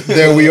disrespecting them.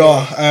 There we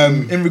are.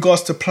 In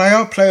regards to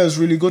Playa is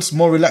really good. It's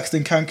more relaxed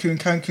than Cancun.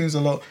 Cancun's a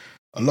lot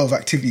of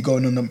activity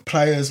going on. And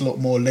Playa's a lot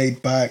more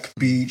laid back,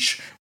 beach,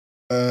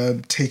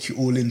 take you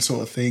all in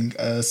sort of thing.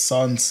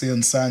 Sun, sea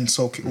and sand,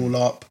 soak it all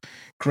up.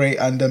 Great.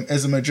 And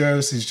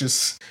Ezemajeras is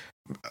just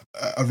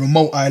a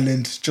remote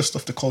island just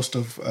off the coast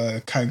of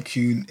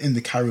Cancun in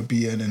the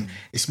Caribbean, and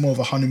it's more of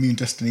a honeymoon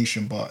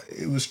destination, but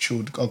it was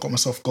chilled. I got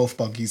myself golf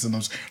buggies and I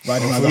was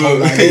riding around the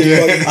whole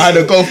island. I had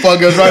a golf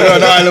buggy. I was riding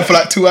around the island for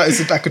like 2 hours.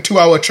 It's like a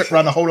 2-hour trek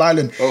around the whole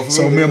island.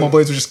 So me and my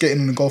boys were just getting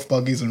in the golf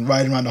buggies and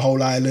riding around the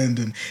whole island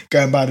and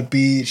going by the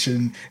beach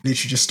and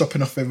literally just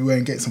stopping off everywhere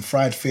and getting some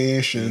fried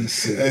fish and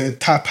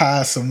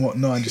tapas and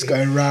whatnot and just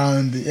going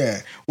around.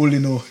 Yeah, all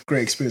in all,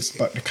 great experience.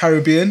 But the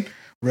Caribbean,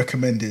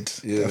 recommended,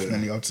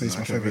 definitely. I'd say it's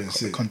my favourite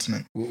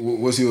continent.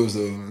 What's yours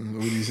though?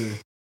 What do you say?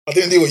 I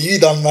didn't do what you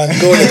done, man.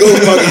 Go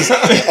buggies.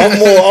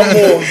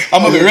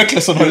 I'm a bit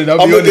reckless on holiday.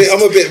 I'm a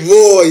bit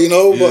raw,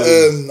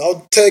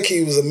 but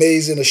Turkey was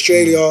amazing.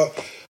 Australia,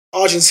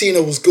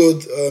 Argentina was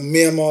good.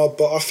 Myanmar,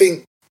 but I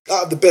think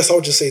out of the best, I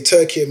would just say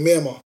Turkey and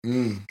Myanmar.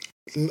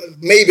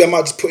 Maybe I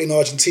might just put in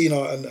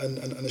Argentina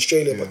and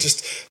Australia, but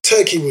just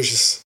Turkey was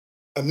just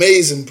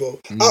amazing, bro.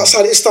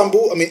 Outside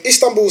Istanbul,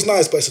 Istanbul's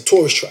nice, but it's a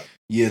tourist trap.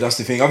 Yeah, that's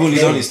the thing. I've only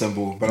done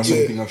Istanbul, but that's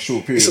something I've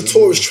short period. It's a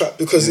tourist trap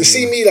because you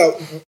see me like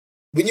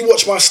when you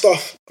watch my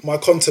stuff, my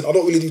content, I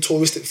don't really do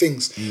touristic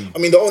things.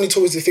 The only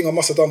touristic thing I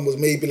must have done was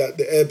maybe like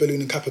the air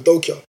balloon in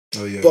Cappadocia.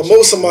 But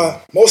most of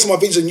my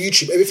videos on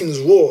YouTube, everything is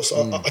raw.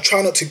 So I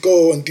try not to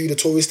go and do the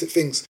touristic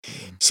things.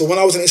 So when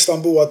I was in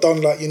Istanbul, I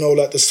done like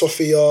the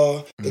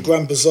Sofia, the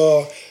Grand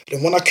Bazaar.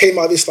 Then when I came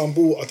out of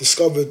Istanbul, I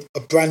discovered a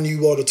brand new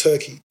world of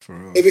Turkey.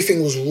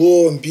 Everything was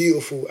raw and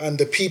beautiful, and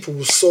the people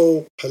were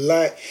so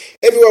polite.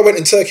 Everywhere I went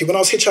in Turkey, when I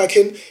was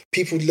hitchhiking,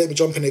 people would let me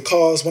jump in their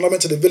cars. When I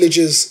went to the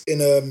villages in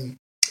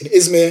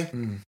Izmir,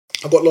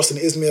 I got lost in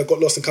Izmir, I got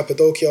lost in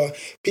Cappadocia.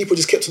 People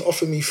just kept on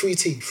offering me free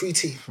tea.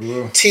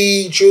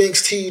 Tea,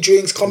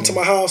 drinks, come to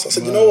my house. I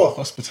said, you know what?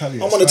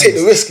 Hospitality. I'm going to take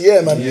the risk,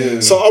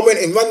 man. So I went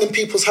in random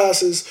people's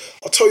houses.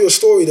 I'll tell you a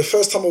story. The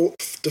first time I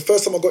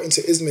got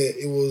into Izmir,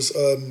 it was,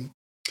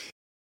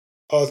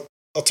 I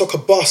took a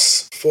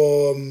bus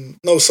from,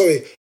 I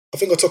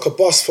took a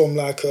bus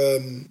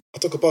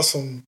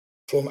from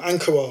from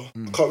Ankara.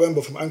 I can't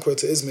remember, from Ankara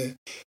to Izmir.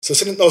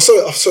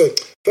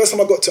 First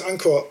time I got to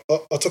Ankara,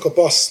 I took a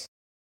bus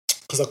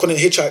because I couldn't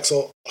hitchhike,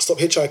 so I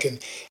stopped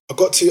hitchhiking. I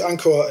got to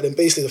Ankara, and then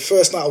basically the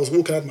first night I was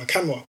walking out my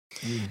camera,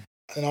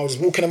 and I was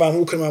walking around.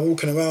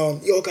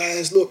 Yo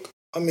guys, look,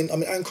 I'm in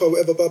Ankara,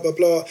 whatever, blah blah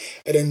blah.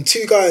 And then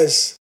two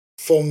guys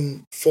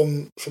from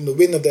the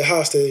wing of their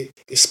house, they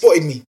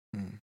spotted me.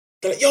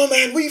 They're like, yo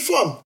man, where you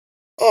from?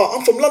 Oh,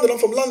 I'm from London.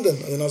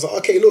 And then I was like,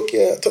 okay, look,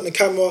 I took the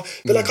camera.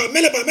 They're like, oh,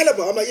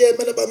 Melaba. I'm like, yeah,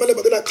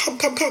 Melaba. They're like, come.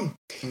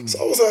 So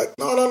I was like,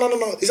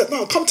 no. He's like,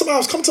 no, come to my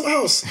house.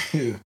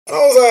 And I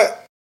was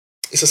like,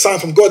 it's a sign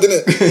from God,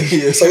 isn't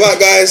it? So right,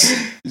 guys,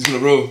 he's gonna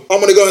roll. I'm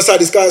gonna go inside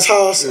this guy's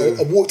house.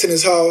 I walked in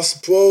his house,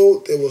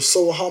 bro. They were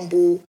so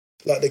humble.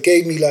 Like, they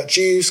gave me like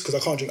juice because I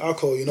can't drink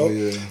alcohol, And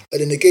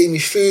then they gave me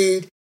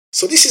food.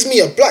 So this is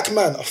me, a black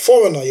man, a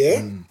foreigner,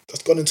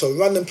 that's gone into a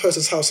random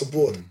person's house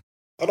abroad.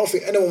 I don't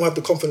think anyone will have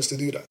the confidence to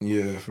do that.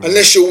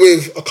 Unless you're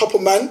with a couple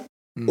man,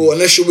 or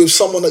unless you're with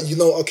someone that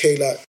okay,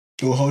 like,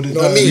 you'll hold it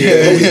down. Hold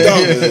it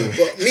down.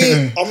 But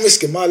me, I'm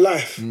risking my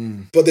life.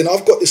 But then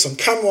I've got this on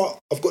camera.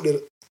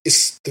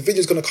 The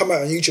video's going to come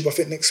out on YouTube, I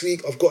think, next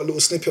week. I've got a little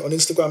snippet on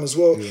Instagram as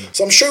well.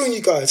 So I'm showing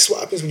you guys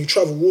what happens when you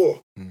travel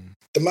war.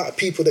 The amount of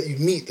people that you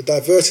meet, the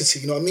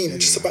diversity, you know what I mean?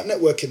 It's just about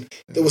networking.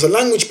 There was a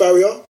language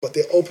barrier, but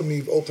they opened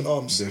me with open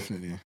arms.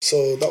 Definitely.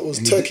 So that was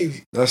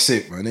Turkey. That's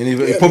it, man. And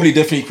it probably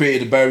definitely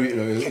created a barrier.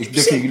 It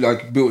definitely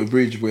like built a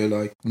bridge where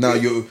like now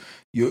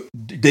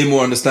they're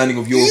more understanding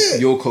of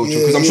your culture,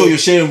 because I'm yeah. sure you're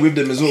sharing with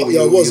them as well.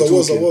 Yeah, I was.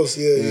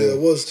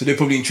 So they're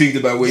probably intrigued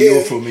about where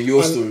you're from and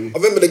your story. I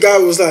remember the guy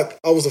was like,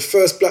 I was the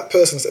first black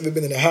person that's ever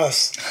been in the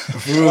house. I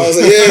was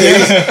like,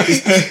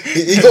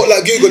 he got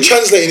like Google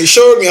Translate and he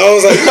showed me. I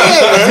was like, yeah,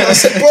 man. I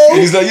said, bro. And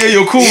he's like, yeah,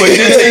 you're cool, man. You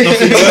didn't say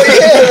nothing.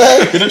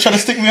 Man. You're not trying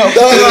to stick me up.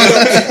 No,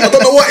 I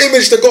don't know what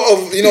image they got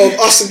of of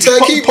us in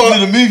Turkey,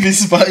 Probably the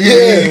movies, but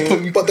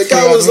but the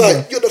guy was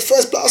like, you're the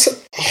first black. I said,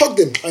 I hugged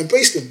him, I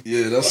embraced him.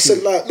 Yeah, that's I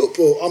said, like, look,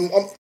 bro,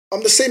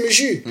 I'm the same as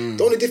you.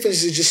 The only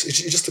difference is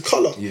just the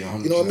colour. Yeah,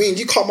 you know what I mean?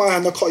 You cut my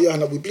hand, I cut your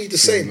hand, we bleed the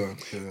same.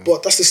 Yeah.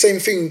 But that's the same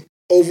thing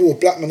overall.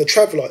 Black Man the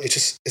Traveller,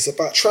 it's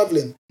about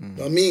travelling. You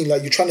know what I mean?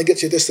 Like, you're trying to get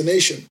to your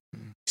destination.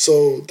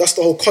 So that's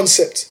the whole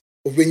concept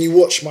of when you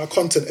watch my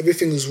content.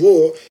 Everything is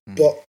raw,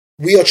 but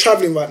we are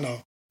travelling right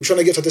now. We're trying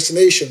to get to a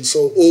destination,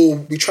 or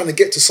we're trying to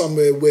get to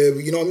somewhere where,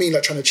 you know what I mean,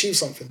 like trying to achieve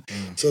something.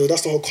 So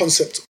that's the whole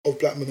concept of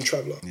Black Man the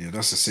Traveller. Yeah,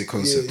 that's a sick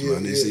concept,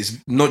 man. It's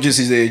not just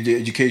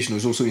educational,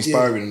 it's also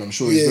inspiring, and I'm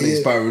sure it's going to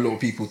inspire a lot of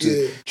people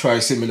to try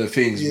similar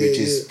things, which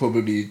is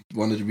probably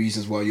one of the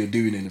reasons why you're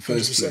doing it in the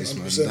first place,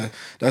 man. 100%.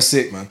 That's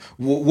it, man.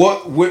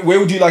 Where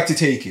would you like to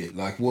take it?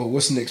 Like,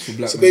 what's next for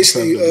Black So Man the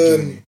Traveller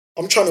basically, journey?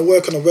 I'm trying to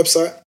work on a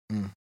website.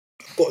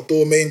 I've got a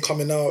domain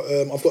coming out.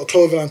 I've got a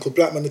clothing line called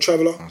Black Man the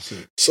Traveller.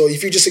 So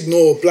if you just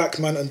ignore Black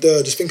Man and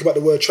just think about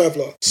the word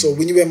traveller. So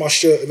when you wear my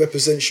shirt, it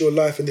represents your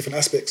life in different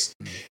aspects,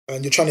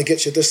 and you're trying to get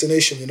to your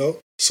destination.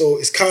 So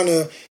it's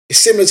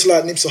similar to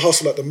like Nipsey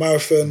Hussle, like the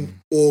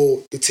marathon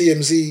or the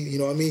TMZ. You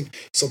know what I mean?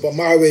 So, but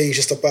my way is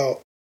just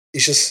about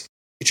it's just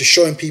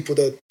showing people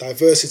the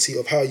diversity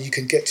of how you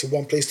can get to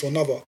one place to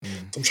another.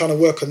 So I'm trying to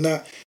work on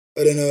that.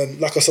 And then,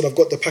 like I said, I've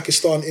got the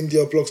Pakistan,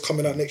 India blogs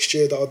coming out next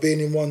year that are being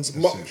in ones.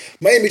 My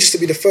aim is just to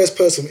be the first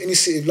person in the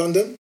city of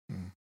London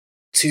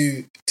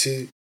to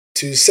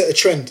set a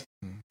trend,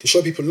 to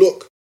show people,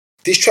 look,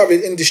 this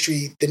traveling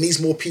industry, there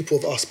needs more people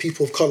of us,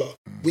 people of colour.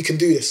 We can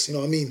do this, you know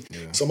what I mean? Yeah.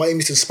 So my aim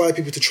is to inspire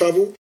people to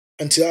travel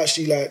and to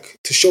actually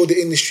to show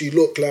the industry,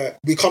 look, like,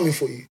 we're coming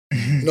for you.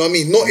 You know what I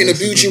mean? Not in a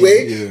bougie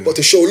way, but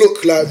to show,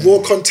 look, like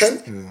raw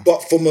content,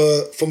 but from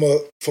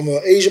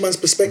a Asian man's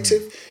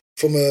perspective,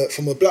 from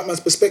a black man's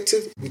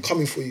perspective, we're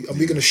coming for you, and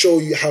we're going to show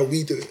you how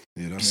we do it.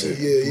 Yeah, that's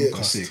it.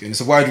 That's it. And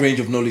it's a wide range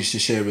of knowledge to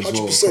share as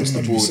well across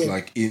the board,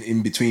 like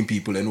in between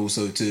people, and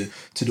also to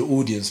the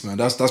audience, man.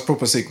 That's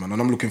proper sick, man,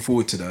 and I'm looking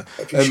forward to that.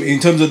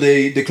 In terms of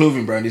the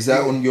clothing brand, is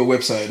that on your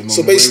website at the moment?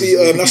 So basically,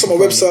 that's on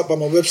my website, but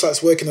my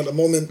website's working at the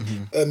moment.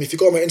 If you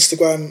go on my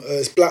Instagram,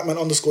 it's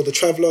Blackman_the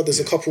Traveller. There's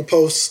a couple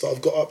posts that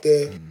I've got up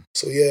there.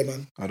 So yeah,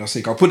 man. Oh, that's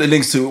sick. I'll put the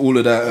links to all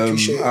of that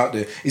out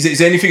there. Is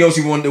there anything else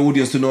you want the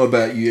audience to know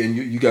about you and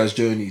you guys'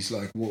 journeys?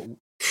 Like, what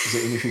is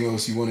there anything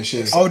else you want to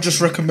share? I would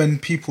just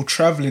recommend people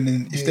traveling,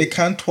 and if they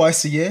can,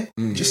 twice a year,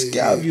 just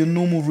get out of your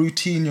normal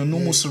routine, your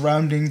normal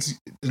surroundings,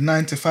 the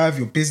 9 to 5,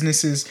 your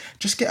businesses.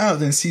 Just get out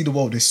there and see the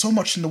world. There's so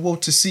much in the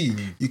world to see.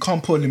 You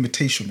can't put a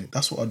limitation on it.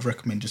 That's what I'd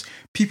recommend. Just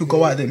people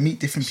go out there,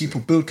 meet different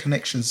people, build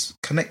connections,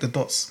 connect the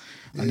dots,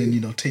 and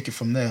then take it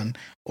from there. And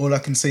all I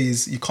can say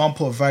is you can't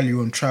put a value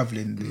on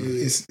traveling.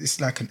 It's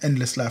like an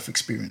endless life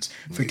experience.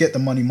 Forget the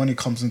money. Money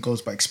comes and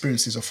goes, but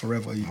experiences are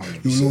forever. You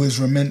will always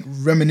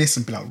reminisce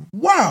and be like,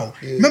 wow,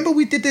 remember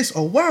we did this?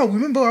 Or wow,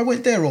 remember I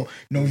went there? Or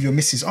with your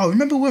missus, oh,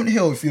 remember we went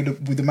here? Or if you're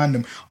with the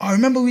mandem, oh,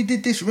 remember we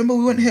did this? Remember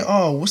we went here?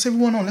 Oh, what's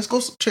everyone on? Let's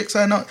go check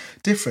something out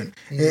different.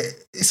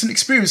 It's an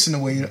experience in a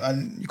way,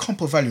 and you can't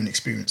put value in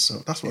experience. So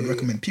that's what I'd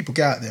recommend. People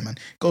get out there, man.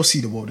 Go see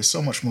the world. There's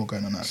so much more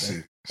going on out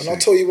there. And I'll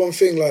tell you one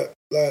thing, like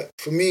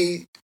for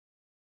me,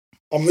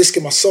 I'm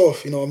risking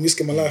myself, I'm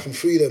risking my life and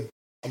freedom.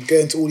 I'm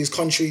going to all these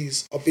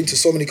countries. I've been to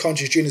so many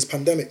countries during this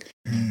pandemic.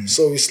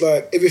 So it's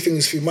like everything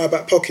is through my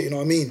back pocket, you know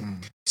what I mean?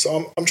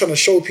 So I'm trying to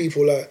show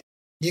people, like,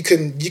 you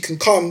can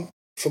come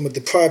from a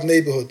deprived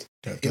neighborhood,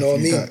 you know what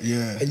I mean?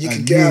 And you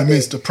can get out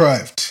there.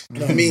 Deprived. You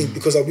know what I mean?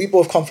 Because we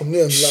both come from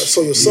Newham, like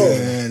so yourself.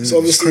 So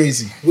obviously, it's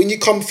crazy. When you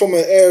come from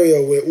an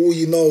area where all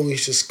you know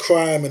is just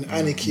crime and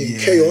anarchy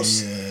and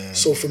chaos,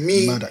 so for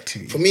me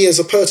as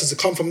a person to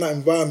come from that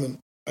environment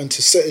and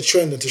to set a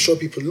trend and to show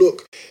people,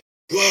 look,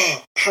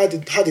 wow, how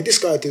did this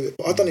guy do it?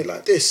 But I done it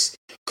like this.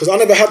 Because I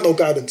never had no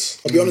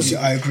guidance. I'll be honest with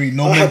you. I agree.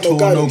 No mentor, no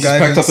guidance.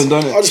 Packed up and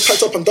done it. I just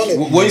packed up and done it.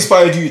 What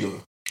inspired you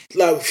though?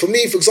 Like for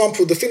me, for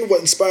example, the thing what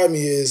inspired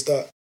me is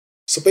that,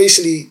 so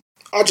basically,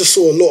 I just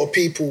saw a lot of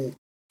people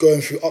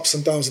going through ups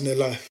and downs in their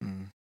life.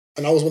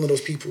 And I was one of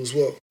those people as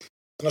well.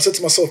 And I said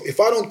to myself, if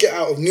I don't get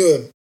out of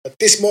Newham at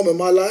this moment in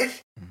my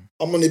life,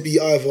 I'm going to be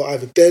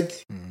either dead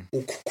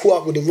or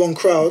caught up with the wrong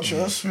crowd,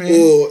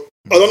 or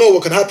I don't know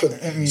what can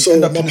happen. So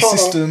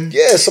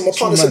my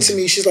partner said to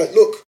me, she's like,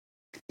 look,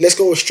 let's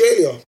go to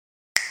Australia.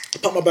 I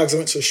packed my bags, I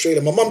went to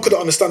Australia. My mum couldn't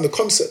understand the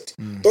concept.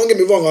 Don't get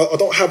me wrong, I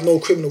don't have no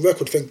criminal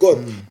record, thank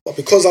God. But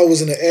because I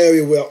was in an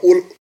area where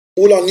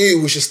all I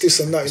knew was just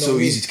this and that. You know so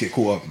what easy I mean? to get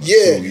caught up.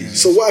 Yeah.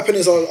 So what happened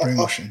is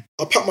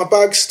I packed my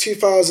bags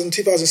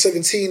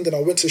 2017, then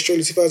I went to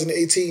Australia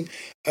 2018.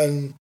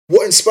 And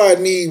what inspired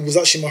me was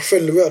actually my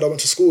friend Loretta that I went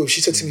to school with. She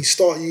said to me,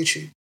 start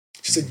YouTube.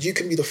 She said, you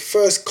can be the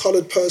first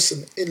coloured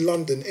person in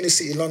London, inner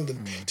city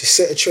London, to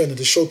set a trend and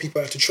to show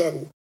people how to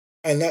travel.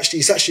 And actually,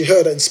 it's actually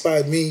her that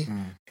inspired me.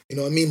 You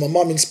know what I mean? My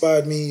mum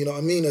inspired me, you know what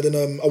I mean? And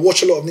then I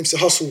watch a lot of Nipsey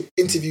Hussle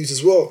interviews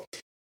as well.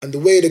 And the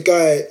way the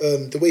guy,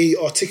 the way he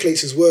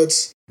articulates his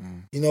words,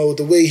 you know,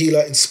 the way he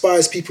like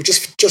inspires people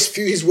just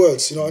through his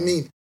words, you know what I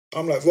mean?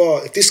 I'm like,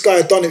 wow, if this guy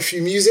had done it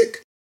through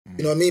music,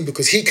 you know what I mean?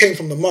 Because he came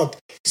from the mud.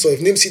 So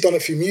if Nipsey done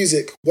it through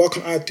music, why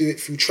can't I do it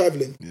through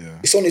travelling? Yeah.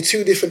 It's only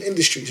two different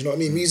industries, you know what I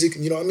mean? Music,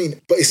 you know what I mean?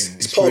 But it's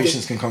part of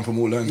inspirations can come from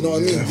all angles. You know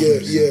what I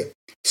mean? Yeah.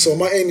 So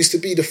my aim is to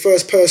be the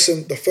first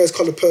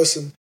coloured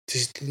person to,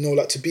 you know,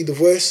 like to be the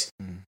voice.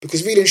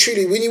 Because really and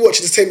truly, when you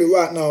watch entertainment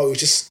right now,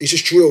 it's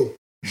just drill.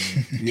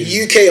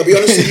 The UK, I'll be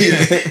honest with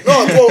you.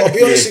 No, bro, I'll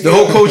be honest with you. The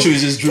whole culture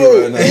is just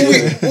drill right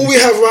now. All we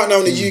have right now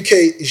in the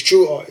UK is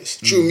drill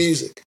artists, drill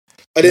music.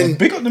 And then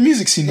big up the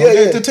music scene.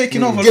 They're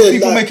taking over. A lot of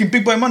people making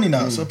big boy money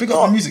now. So big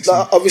up the music scene.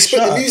 I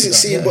respect the music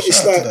scene, but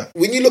it's like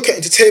when you look at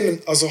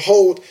entertainment as a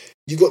whole,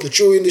 you got the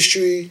drill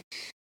industry.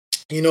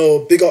 You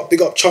know, big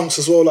up Chunks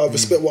as well. Like, I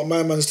respect what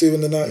my man's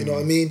doing and that. You know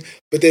what I mean?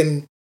 But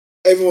then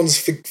everyone's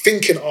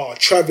thinking,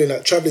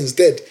 traveling's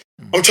dead.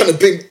 I'm trying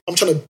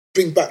to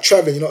bring back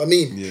traveling. You know what I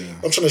mean? Yeah.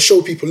 I'm trying to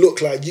show people,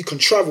 look, like you can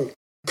travel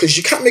because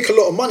you can't make a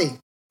lot of money.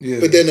 Yeah.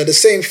 But then the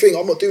same thing,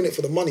 I'm not doing it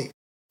for the money.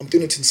 I'm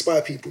doing it to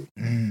inspire people.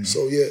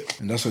 So yeah.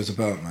 And that's what it's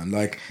about, man.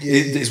 Like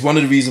it's one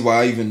of the reasons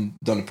why I even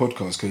done a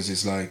podcast, because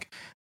it's like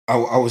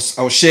I was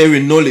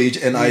sharing knowledge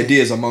and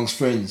ideas amongst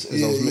friends,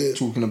 as I was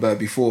talking about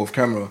before off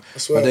camera.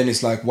 But then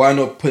it's like, why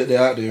not put it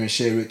out there and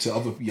share it to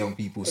other young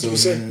people? So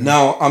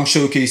now I'm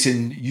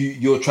showcasing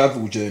your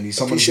travel journey.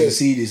 Someone's going to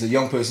see this, a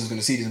young person's going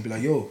to see this and be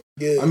like, yo,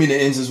 I'm in the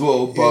ends as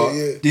well, but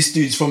this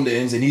dude's from the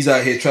ends and he's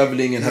out here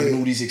traveling and having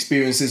all these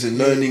experiences and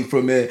learning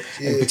from it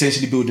and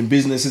potentially building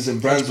businesses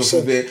and brands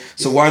off of it.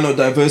 So why not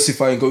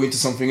diversify and go into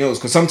something else?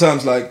 Because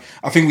sometimes, like,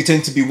 I think we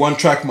tend to be one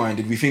track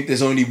minded. We think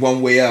there's only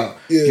one way out.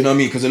 You know what I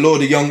mean? Because a lot of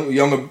the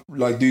younger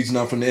like dudes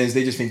now from the ends,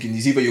 they just thinking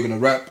it's either you're gonna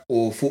rap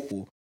or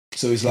football.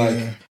 So it's like,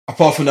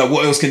 apart from that,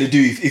 what else can they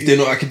do if they're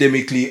not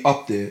academically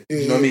up there?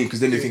 You know what I mean? Because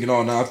then they're thinking,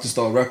 oh, now I have to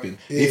start rapping.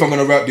 If I'm going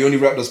to rap, the only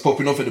rap that's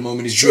popping off at the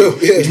moment is drill.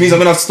 Which means I'm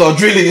going to have to start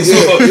drilling as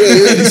well.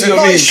 You know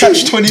what I mean?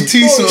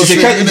 Catch-22 sort of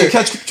thing.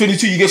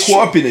 Catch-22, you get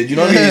caught up in it. You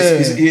know what I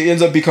mean? It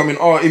ends up becoming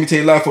art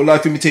imitating life or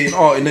life imitating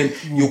art. And then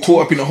you're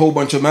caught up in a whole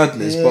bunch of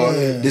madness. But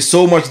there's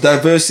so much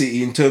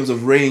diversity in terms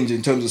of range,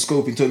 in terms of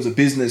scope, in terms of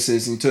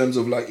businesses, in terms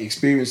of like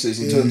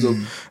experiences, in terms of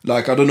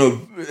like, I don't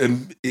know,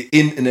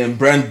 in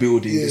brand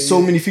building. There's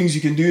so many things you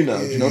can do now.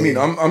 Do you know what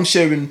I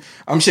mean?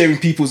 I'm sharing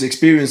people's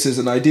experiences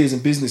and ideas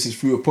and businesses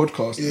through a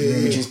podcast,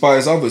 which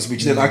inspires others,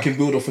 which then I can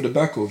build off of the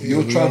back of.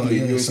 You're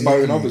traveling, you're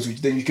inspiring others,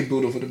 which then you can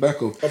build off of the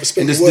back of.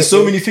 And there's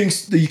so many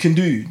things that you can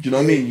do. Do you know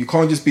what I mean? You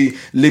can't just be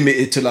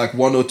limited to like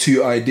one or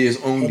two ideas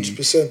only.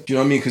 100%. Do you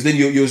know what I mean? Because then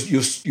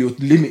you're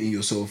limiting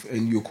yourself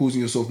and you're causing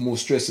yourself more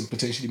stress and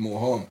potentially more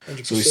harm.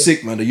 100%. So it's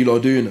sick, man, that you lot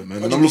are doing it,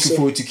 man. And 100%. I'm looking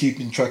forward to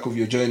keeping track of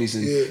your journeys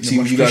and see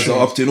what you guys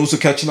are up to, and also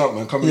catching up,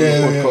 man. Coming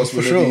on the podcast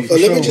for sure.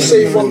 Let me just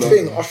say one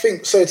thing. I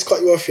think, sorry to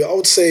cut you off here, I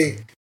would say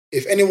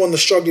if anyone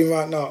is struggling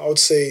right now, I would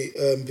say,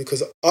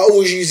 because I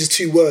always use these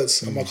two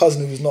words, and my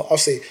cousin who's not, I'll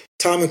say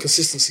time and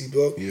consistency,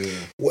 bro.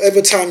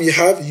 Whatever time you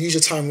have, use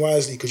your time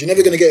wisely, because you're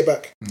never going to get it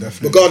back.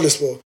 Definitely. Regardless,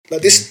 bro.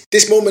 Like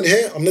this moment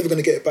here, I'm never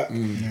going to get it back.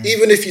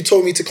 Even if you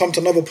told me to come to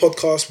another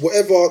podcast,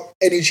 whatever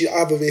energy I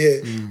have over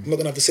here, I'm not going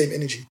to have the same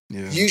energy.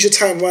 Use your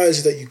time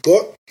wisely that you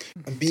got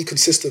and be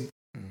consistent.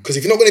 Because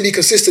if you're not going to be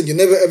consistent, you're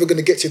never ever going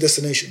to get to your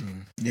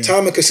destination.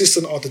 Time and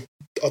consistent are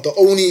the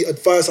only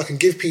advice I can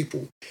give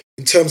people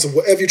in terms of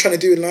whatever you're trying to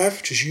do in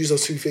life. Just use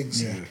those two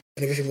things, and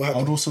everything will happen.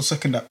 I would also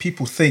second that.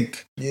 People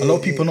think. A lot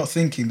of people are not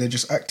thinking; they're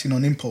just acting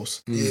on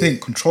impulse.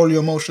 Think, control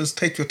your emotions,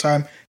 take your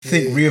time,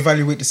 think,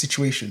 reevaluate the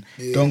situation.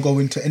 Don't go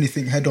into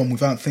anything head on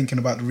without thinking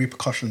about the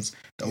repercussions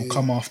that will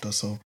come after.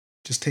 So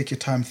just take your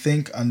time,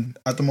 think, and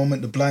at the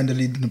moment, the blind are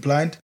leading the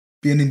blind.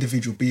 Be an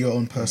individual. Be your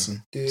own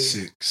person.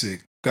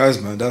 Sick.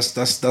 Guys, man, that's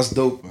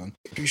dope, man.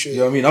 Appreciate it.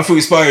 You know what I mean? I feel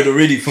inspired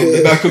already from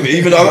the back of it.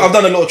 Even I've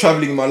done a lot of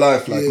traveling in my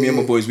life. Like me and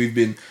my boys, we've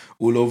been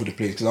all over the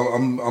place. Because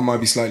I might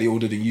be slightly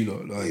older than you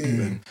lot. Like,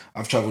 and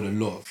I've traveled a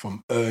lot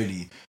from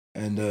early.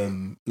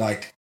 And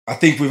like, I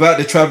think without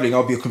the traveling,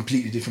 I'll be a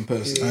completely different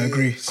person. I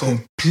agree.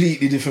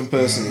 Completely different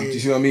person. Do you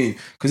see what I mean?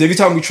 Because every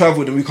time we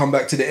traveled and we come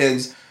back to the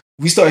ends,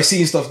 we started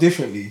seeing stuff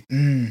differently.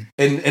 And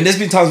there's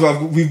been times where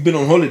we've been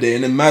on holiday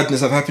and then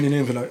madness have happened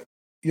in there. Like,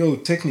 yo,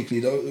 technically,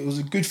 it was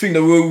a good thing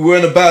that we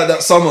weren't about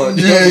that summer.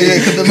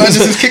 Because the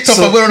madness is kicked off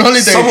and we're on holiday.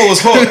 Summer was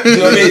hot, you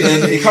know what I mean?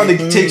 And it kind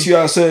of takes you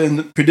out of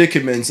certain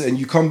predicaments and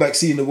you come back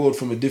seeing the world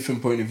from a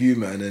different point of view,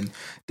 man. And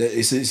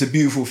it's a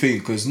beautiful thing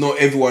because not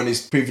everyone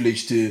is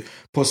privileged to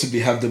possibly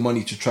have the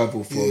money to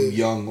travel from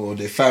young, or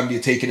their family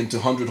are taking them to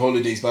 100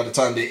 holidays by the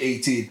time they're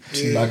 18.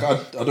 Like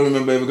I don't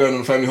remember ever going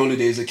on a family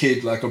holiday as a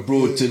kid, like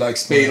abroad to like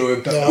Spain or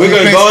we're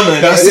going to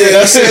Ghana.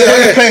 That's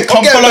it.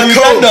 Kampala,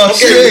 Uganda.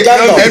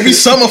 Every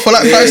summer for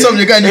like 5 summers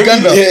you're going to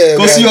Uganda.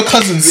 Go see your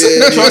cousins.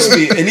 Trust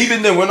me. And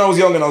even then, when I was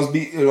young and I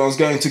was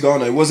going to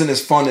Ghana, it wasn't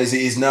as fun as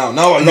it is now.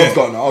 Now I love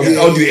Ghana.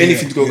 I'll do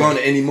anything to go Ghana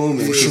at any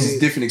moment because it's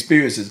different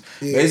experiences.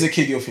 But as a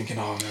kid, you're thinking,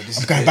 oh man, this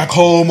is going back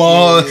home.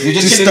 You're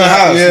just chilling in the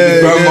house with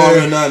your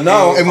grandma and that.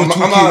 Now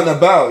I'm out and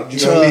about. Do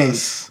you know what I mean?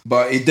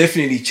 But it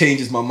definitely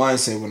changes my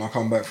mindset when I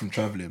come back from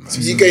traveling, man.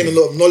 So you gain a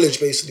lot of knowledge,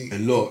 basically. A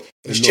lot.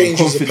 It's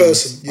changed as a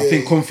person. I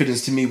think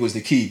confidence to me was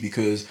the key,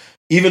 because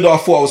even though I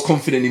thought I was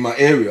confident in my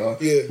area,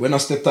 when I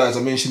stepped out, as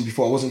I mentioned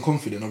before, I wasn't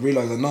confident. I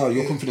realised that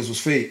your confidence was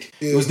fake.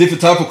 It was a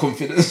different type of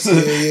confidence.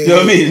 You know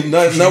what I mean?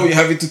 Now we're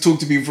having to talk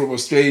to people from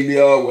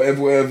Australia,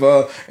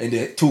 whatever, and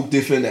they talk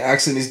different, the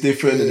accent is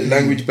different, and the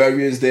language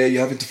barrier is there.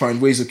 You're having to find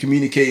ways of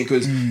communicating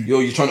because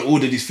you're trying to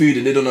order this food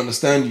and they don't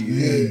understand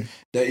you.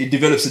 That it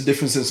develops a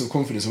different sense of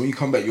confidence. And when you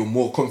come back, you're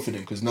more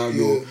confident because now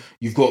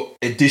you've got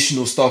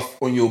additional stuff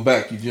on your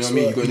back. You know what I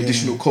mean? You've got an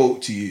additional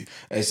coat to you,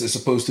 as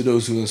opposed to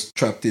those who are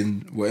trapped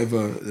in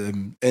whatever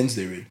ends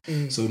they're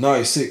in. So now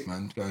it's sick,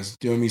 man, guys.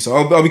 Do you know what I mean? So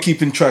I'll be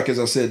keeping track, as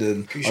I said,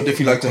 and I'd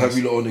definitely like to have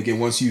you lot on again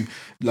once you've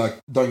like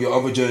done your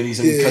other journeys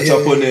and catch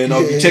up on there. And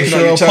I'll be checking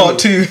out your channel. Part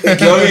 2. You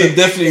know what I mean?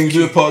 Definitely we'll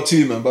do a part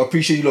 2, man. But I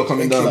appreciate you lot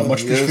coming down.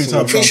 Much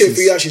appreciate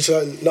for you actually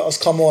to let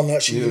us come on.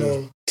 Actually, you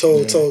know. Tell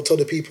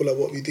the people like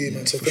what we do,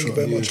 man. So thank you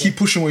very much. Keep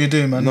pushing what you're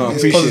doing, man. No, I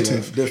appreciate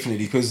positive. That,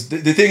 definitely. Because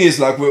the thing is,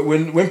 like,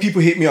 when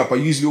people hit me up, I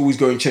usually always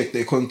go and check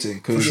their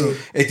content. Because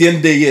at the end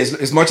of the day,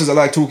 as much as I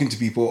like talking to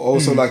people, I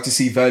also like to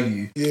see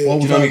value. Do you know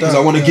what I mean? Because I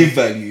want to give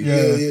value.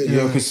 You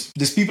know, because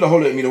there's people that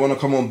holler at me that want to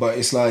come on, but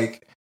it's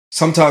like,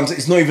 sometimes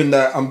it's not even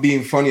that I'm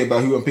being funny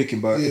about who I'm picking,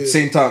 but at the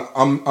same time,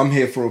 I'm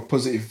here for a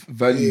positive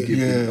value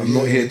giving. I'm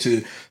not here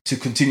to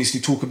continuously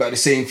talk about the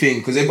same thing,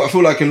 because I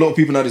feel like a lot of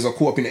people nowadays are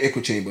caught up in the echo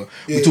chamber.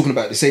 We're talking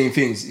about the same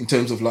things in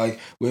terms of like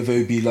whether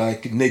it be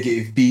like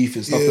negative beef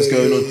and stuff that's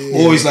going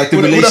on. Always like the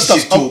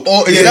relationship talk.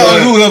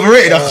 That was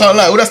overrated. I can't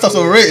lie. All that stuff's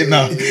overrated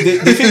now.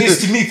 The thing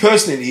is, to me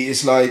personally,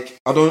 it's like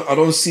I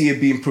don't see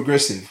it being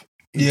progressive.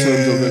 In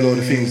terms of a lot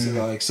of things,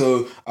 like,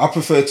 so I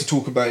prefer to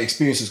talk about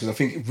experiences, because I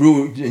think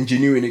real and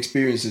genuine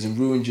experiences and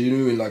real and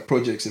genuine like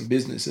projects and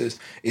businesses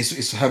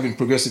is having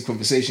progressive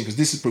conversation, because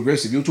this is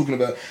progressive. You're talking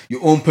about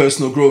your own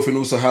personal growth and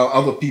also how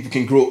other people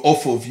can grow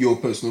off of your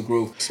personal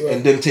growth,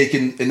 and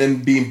them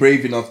being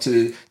brave enough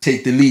to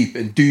take the leap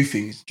and do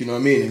things. Do you know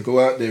what I mean? And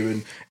go out there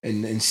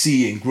and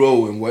see and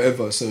grow and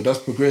whatever. So that's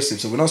progressive.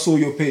 So when I saw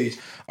your page,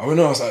 I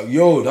was like,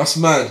 yo, that's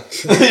mad.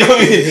 You know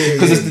what I mean?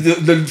 Because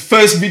the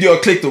first video I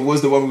clicked on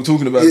was the one we were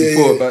talking about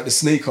before, about the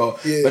snake heart.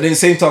 But then at the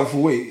same time,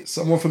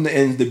 someone from the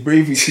end, the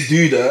bravery to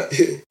do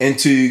that and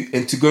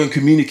to go and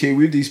communicate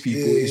with these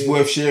people is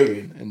worth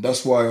sharing. And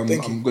that's why I'm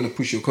going to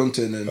push your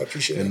content, and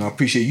I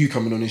appreciate you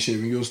coming on and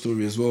sharing your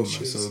story as well, man.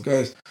 Cheers. So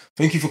guys,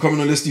 thank you for coming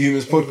on Let's Do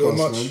Humans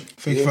podcast, man.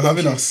 Thank you for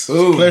having us.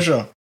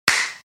 Pleasure.